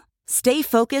goals. Stay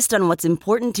focused on what's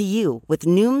important to you with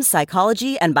Noom's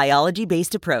psychology and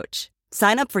biology-based approach.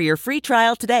 Sign up for your free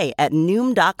trial today at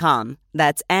Noom.com.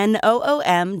 That's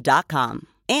Noom.com.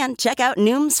 And check out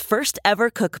Noom's first ever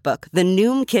cookbook, The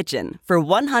Noom Kitchen, for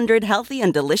 100 healthy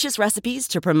and delicious recipes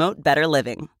to promote better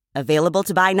living. Available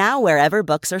to buy now wherever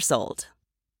books are sold.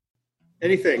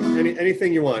 Anything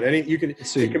you want.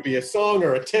 It can be a song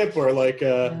or a tip or like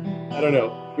I don't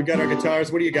know. We got our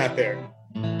guitars. What do you got there?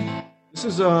 This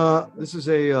is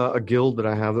a guild that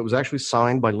I have that was actually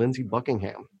signed by Lindsey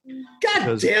Buckingham.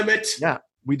 God damn it! Yeah,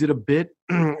 we did a bit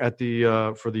at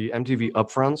the for the MTV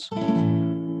Upfronts.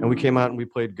 And we came out and we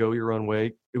played Go Your Own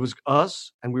Way. It was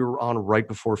us, and we were on right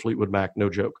before Fleetwood Mac, no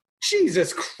joke.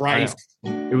 Jesus Christ.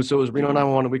 It was Reno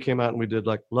 911, and we came out and we did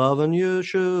like, loving your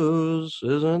shoes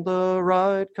isn't the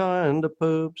right kind of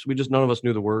poops. None of us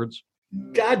knew the words.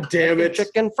 God damn it.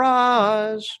 Chicken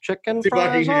fries. Buckingham is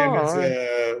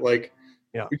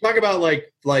we talk about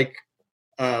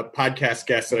podcast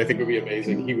guests that I think would be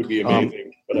amazing. He would be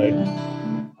amazing. But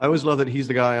I always love that he's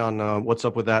the guy on What's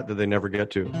Up With That they never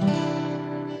get to.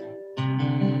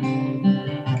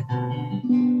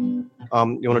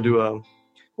 You want to do a?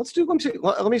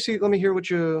 Let me hear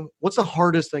what's the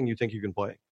hardest thing you think you can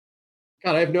play?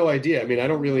 God, I have no idea. I mean, I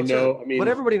don't really know. But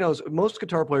everybody knows. Most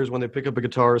guitar players, when they pick up a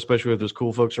guitar, especially if there's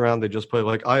cool folks around, they just play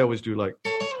like I always do. Like,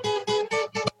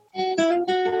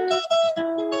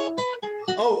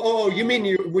 oh, you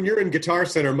mean when you're in Guitar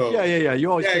Center mode? Yeah. You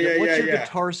always. What's your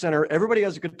Guitar Center? Everybody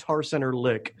has a Guitar Center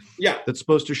lick. Yeah. That's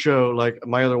supposed to show. Like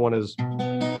my other one is.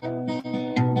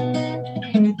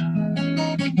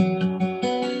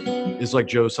 It's like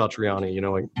Joe Satriani,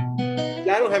 like.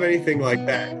 Yeah, I don't have anything like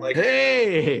that. Like,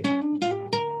 hey, can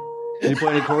you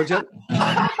play any chords yet?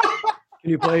 Can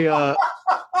you play?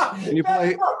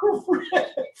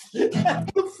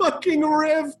 That's the fucking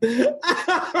riff.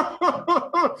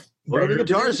 What are the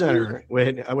Guitar Center?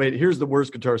 Wait. Here's the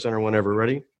worst Guitar Center one ever.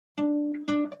 Ready?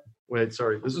 Wait,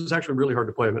 sorry. This is actually really hard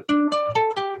to play. But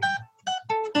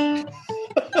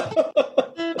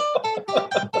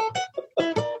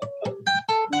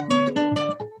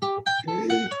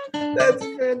that's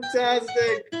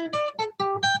fantastic.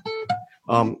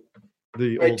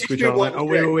 The Wait, old teach Sweet me Child one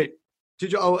Line. Wait.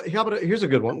 Did you? Oh, how about here's a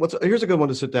good one. Here's a good one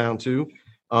to sit down to.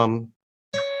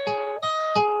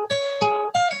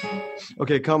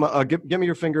 Okay, come. Give me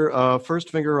your finger. First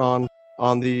finger on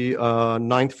the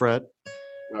 9th fret.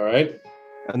 All right.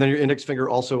 And then your index finger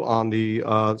also on the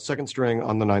second string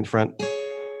on the 9th fret,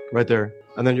 right there.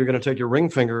 And then you're going to take your ring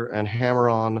finger and hammer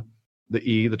on the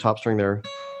E, the top string there.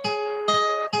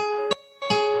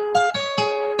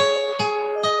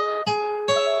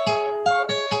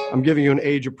 I'm giving you an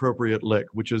age-appropriate lick,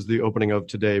 which is the opening of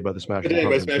Today by the Smashing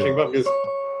Pumpkins.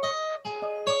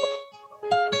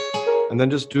 And then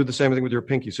just do the same thing with your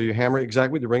pinky. So you hammer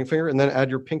exactly with your ring finger, and then add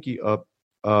your pinky up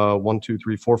 1, 2,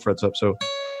 3, 4 frets up. So.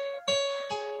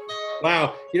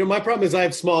 Wow. My problem is I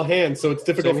have small hands, so it's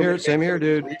difficult. Same here,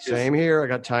 dude. Same here. I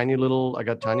got tiny little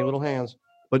hands.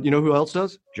 But you know who else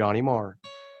does? Johnny Marr.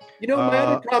 My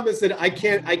other problem is that I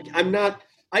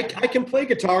can play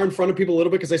guitar in front of people a little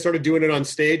bit because I started doing it on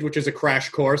stage, which is a crash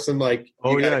course. And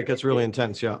it gets really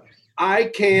intense. Yeah. I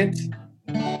can't,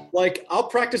 I'll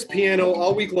practice piano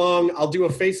all week long. I'll do a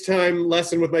FaceTime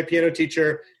lesson with my piano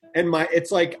teacher. And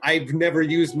it's like I've never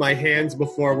used my hands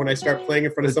before when I start playing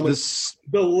in front of someone.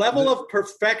 The level of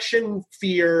perfection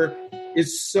fear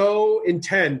is so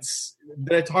intense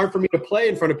that it's hard for me to play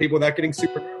in front of people without getting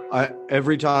super nervous.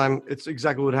 Every time, it's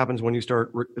exactly what happens when you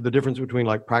start, the difference between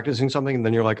practicing something and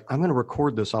then you're like, I'm going to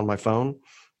record this on my phone,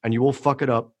 and you will fuck it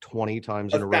up 20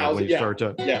 times in a row when you start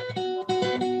to. Yeah.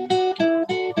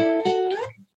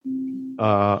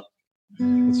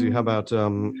 Let's see. How about? Hey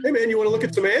man, you want to look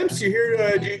at some amps? You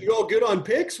here? You all good on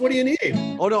picks? What do you need?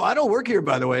 Oh no, I don't work here,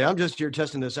 by the way. I'm just here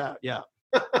testing this out. Yeah.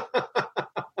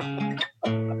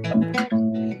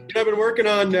 I've been working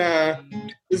on.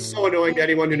 This is so annoying to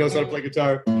anyone who knows how to play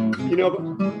guitar.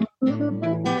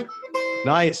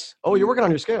 Nice. Oh, you're working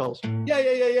on your scales.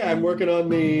 Yeah. I'm working on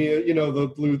the. The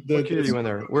blue. What key are you in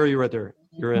there? Where are you? Right there.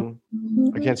 You're in.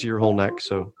 I can't see your whole neck.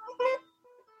 So.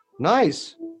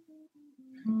 Nice.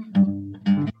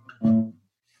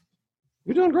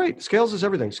 You're doing great. Scales is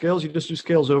everything. Scales, you just do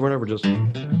scales over and over. Just.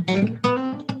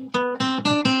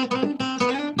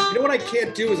 What I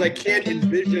can't do is I can't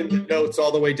envision the notes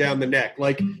all the way down the neck.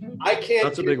 I can't.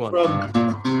 That's a big one. From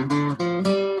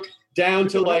down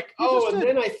to and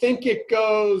then I think it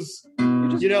goes.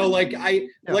 When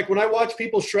I watch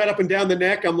people shred up and down the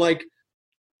neck, I'm like,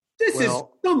 this is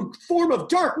some form of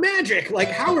dark magic.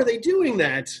 How are they doing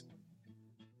that?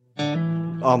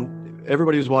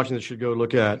 Everybody who's watching this should go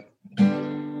look at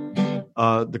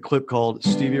the clip called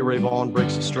Stevie Ray Vaughan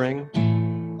Breaks a String.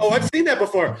 Oh, I've seen that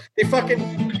before. They fucking,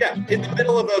 in the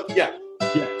middle of a, yeah.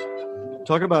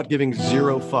 Talk about giving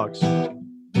zero fucks.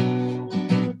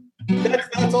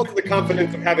 That's also the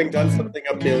confidence of having done something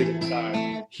a million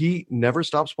times. He never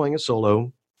stops playing a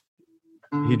solo.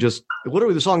 He just,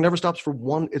 literally the song never stops for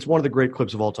one. It's one of the great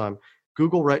clips of all time.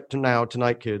 Google right to now,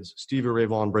 tonight, kids, Stevie Ray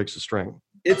Vaughan Breaks a String.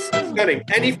 It's stunning.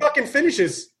 And he fucking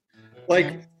finishes.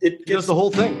 He does the whole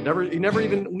thing. He never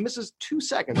even misses 2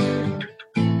 seconds.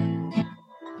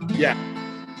 Yeah.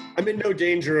 I'm in no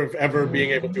danger of ever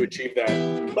being able to achieve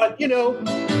that. But,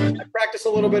 I practice a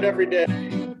little bit every day.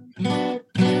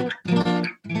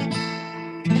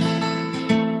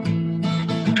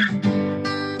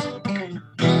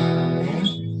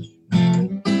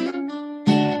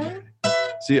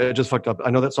 See, I just fucked up. I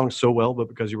know that song so well, but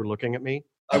because you were looking at me.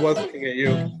 I was looking at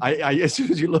you. I as soon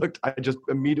as you looked, I just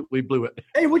immediately blew it.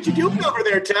 Hey, what you doing over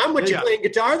there, Tom? You playing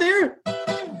guitar there?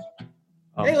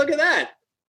 Hey, look at that.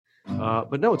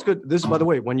 But no, it's good. This, by the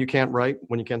way, when you can't write,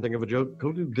 when you can't think of a joke,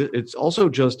 go do this. It's also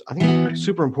just, I think it's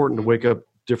super important to wake up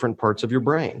different parts of your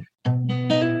brain.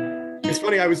 It's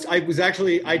funny. I'd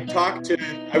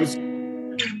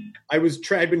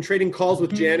been trading calls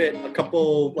with Janet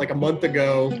a month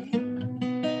ago,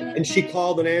 and she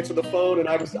called and answered the phone, and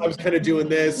I was kind of doing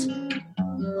this.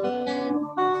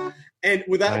 And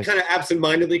without kind of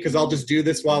absentmindedly, because I'll just do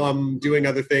this while I'm doing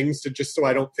other things just so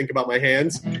I don't think about my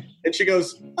hands. And she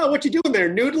goes, "Oh, what you doing there,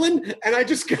 noodling?" And I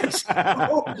just got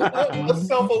so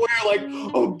self-aware,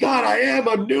 "Oh God,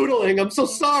 I'm noodling. I'm so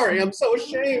sorry. I'm so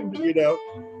ashamed,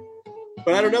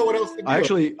 But I don't know what else to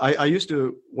do. I used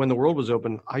to, when the world was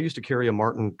open, I used to carry a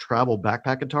Martin travel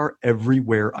backpack guitar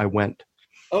everywhere I went.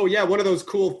 Oh yeah, one of those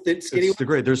cool, thin, skinny ones. They're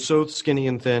great. They're so skinny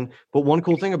and thin. But one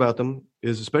cool thing about them,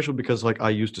 is especially because like I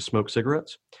used to smoke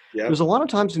cigarettes. Yeah. There's a lot of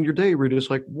times in your day where you're just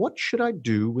like, what should I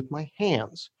do with my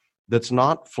hands? That's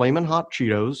not flaming hot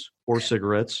Cheetos or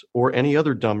cigarettes or any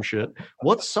other dumb shit.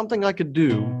 What's something I could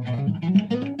do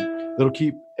that'll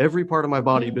keep every part of my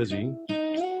body busy?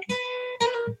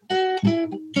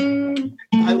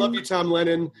 I love you, Tom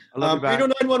Lennon. Reno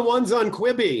 911's on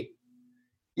Quibi.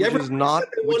 Which is not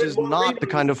the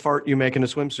kind of fart you make in a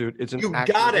swimsuit. It's an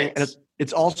actual got thing, it. and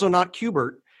it's also not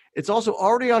Qbert. It's also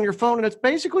already on your phone, and it's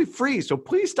basically free. So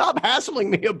please stop hassling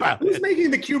me about Who's it.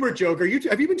 making the Qbert joke?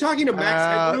 Have you been talking to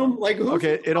Max Headroom? Like, who's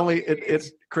Okay,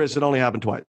 Chris, it only happened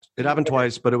twice. It happened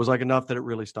twice, but it was like enough that it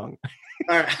really stung.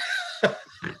 All right.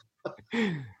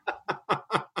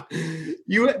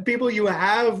 You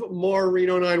have more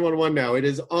Reno 911 now. It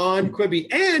is on Quibi,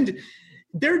 and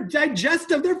they're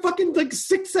digestive. They're fucking like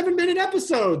 6-7 minute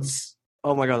episodes.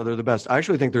 Oh my God, they're the best. I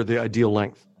actually think they're the ideal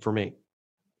length for me.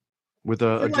 With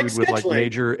a like dude with like sketch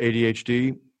major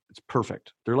ADHD, it's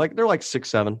perfect. They're like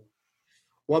 6-7.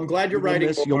 Well, I'm glad you're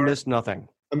writing more. You'll miss nothing.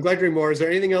 I'm glad you're doing more. Is there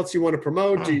anything else you want to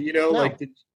promote? Do you know, No. like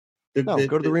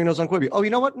Go to the Renos on Quibi. Oh,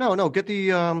 you know what? No, get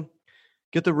the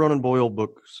Ronan Boyle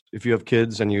books. If you have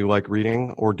kids and you like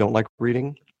reading or don't like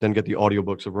reading, then get the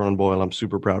audiobooks of Ronan Boyle. I'm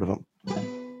super proud of them.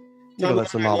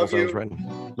 That's the novels I was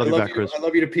writing. Love you back, Chris. I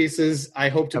love you to pieces. I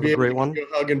hope to Have be a able great to one. give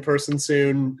you a hug in person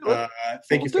soon.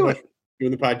 Thank you so much for doing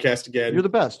the podcast again. You're the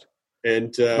best.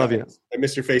 And love you. I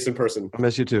miss your face in person. I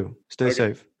miss you too. Stay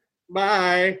safe.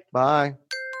 Bye. Bye.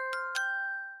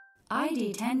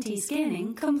 ID10T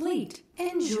scanning complete.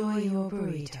 Enjoy your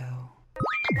burrito.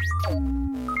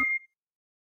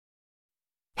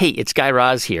 Hey, it's Guy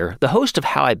Raz here, the host of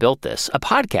How I Built This, a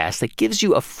podcast that gives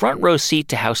you a front row seat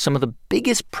to how some of the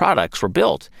biggest products were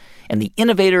built and the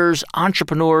innovators,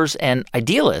 entrepreneurs, and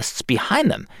idealists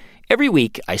behind them. Every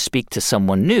week, I speak to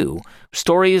someone new.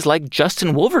 Stories like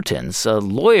Justin Wolverton's, a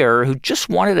lawyer who just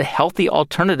wanted a healthy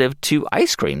alternative to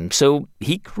ice cream, so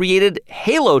he created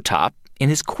Halo Top in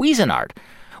his Cuisinart.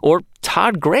 Or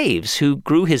Todd Graves, who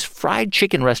grew his fried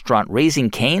chicken restaurant Raising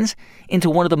Cane's into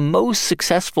one of the most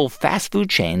successful fast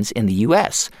food chains in the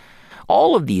U.S.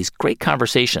 All of these great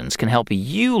conversations can help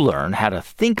you learn how to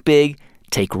think big,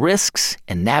 take risks,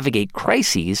 and navigate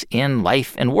crises in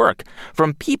life and work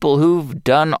from people who've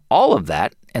done all of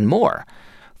that and more.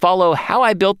 Follow How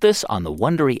I Built This on the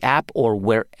Wondery app or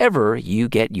wherever you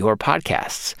get your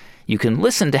podcasts. You can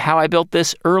listen to How I Built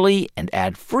This early and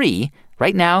ad-free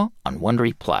right now on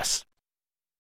Wondery Plus.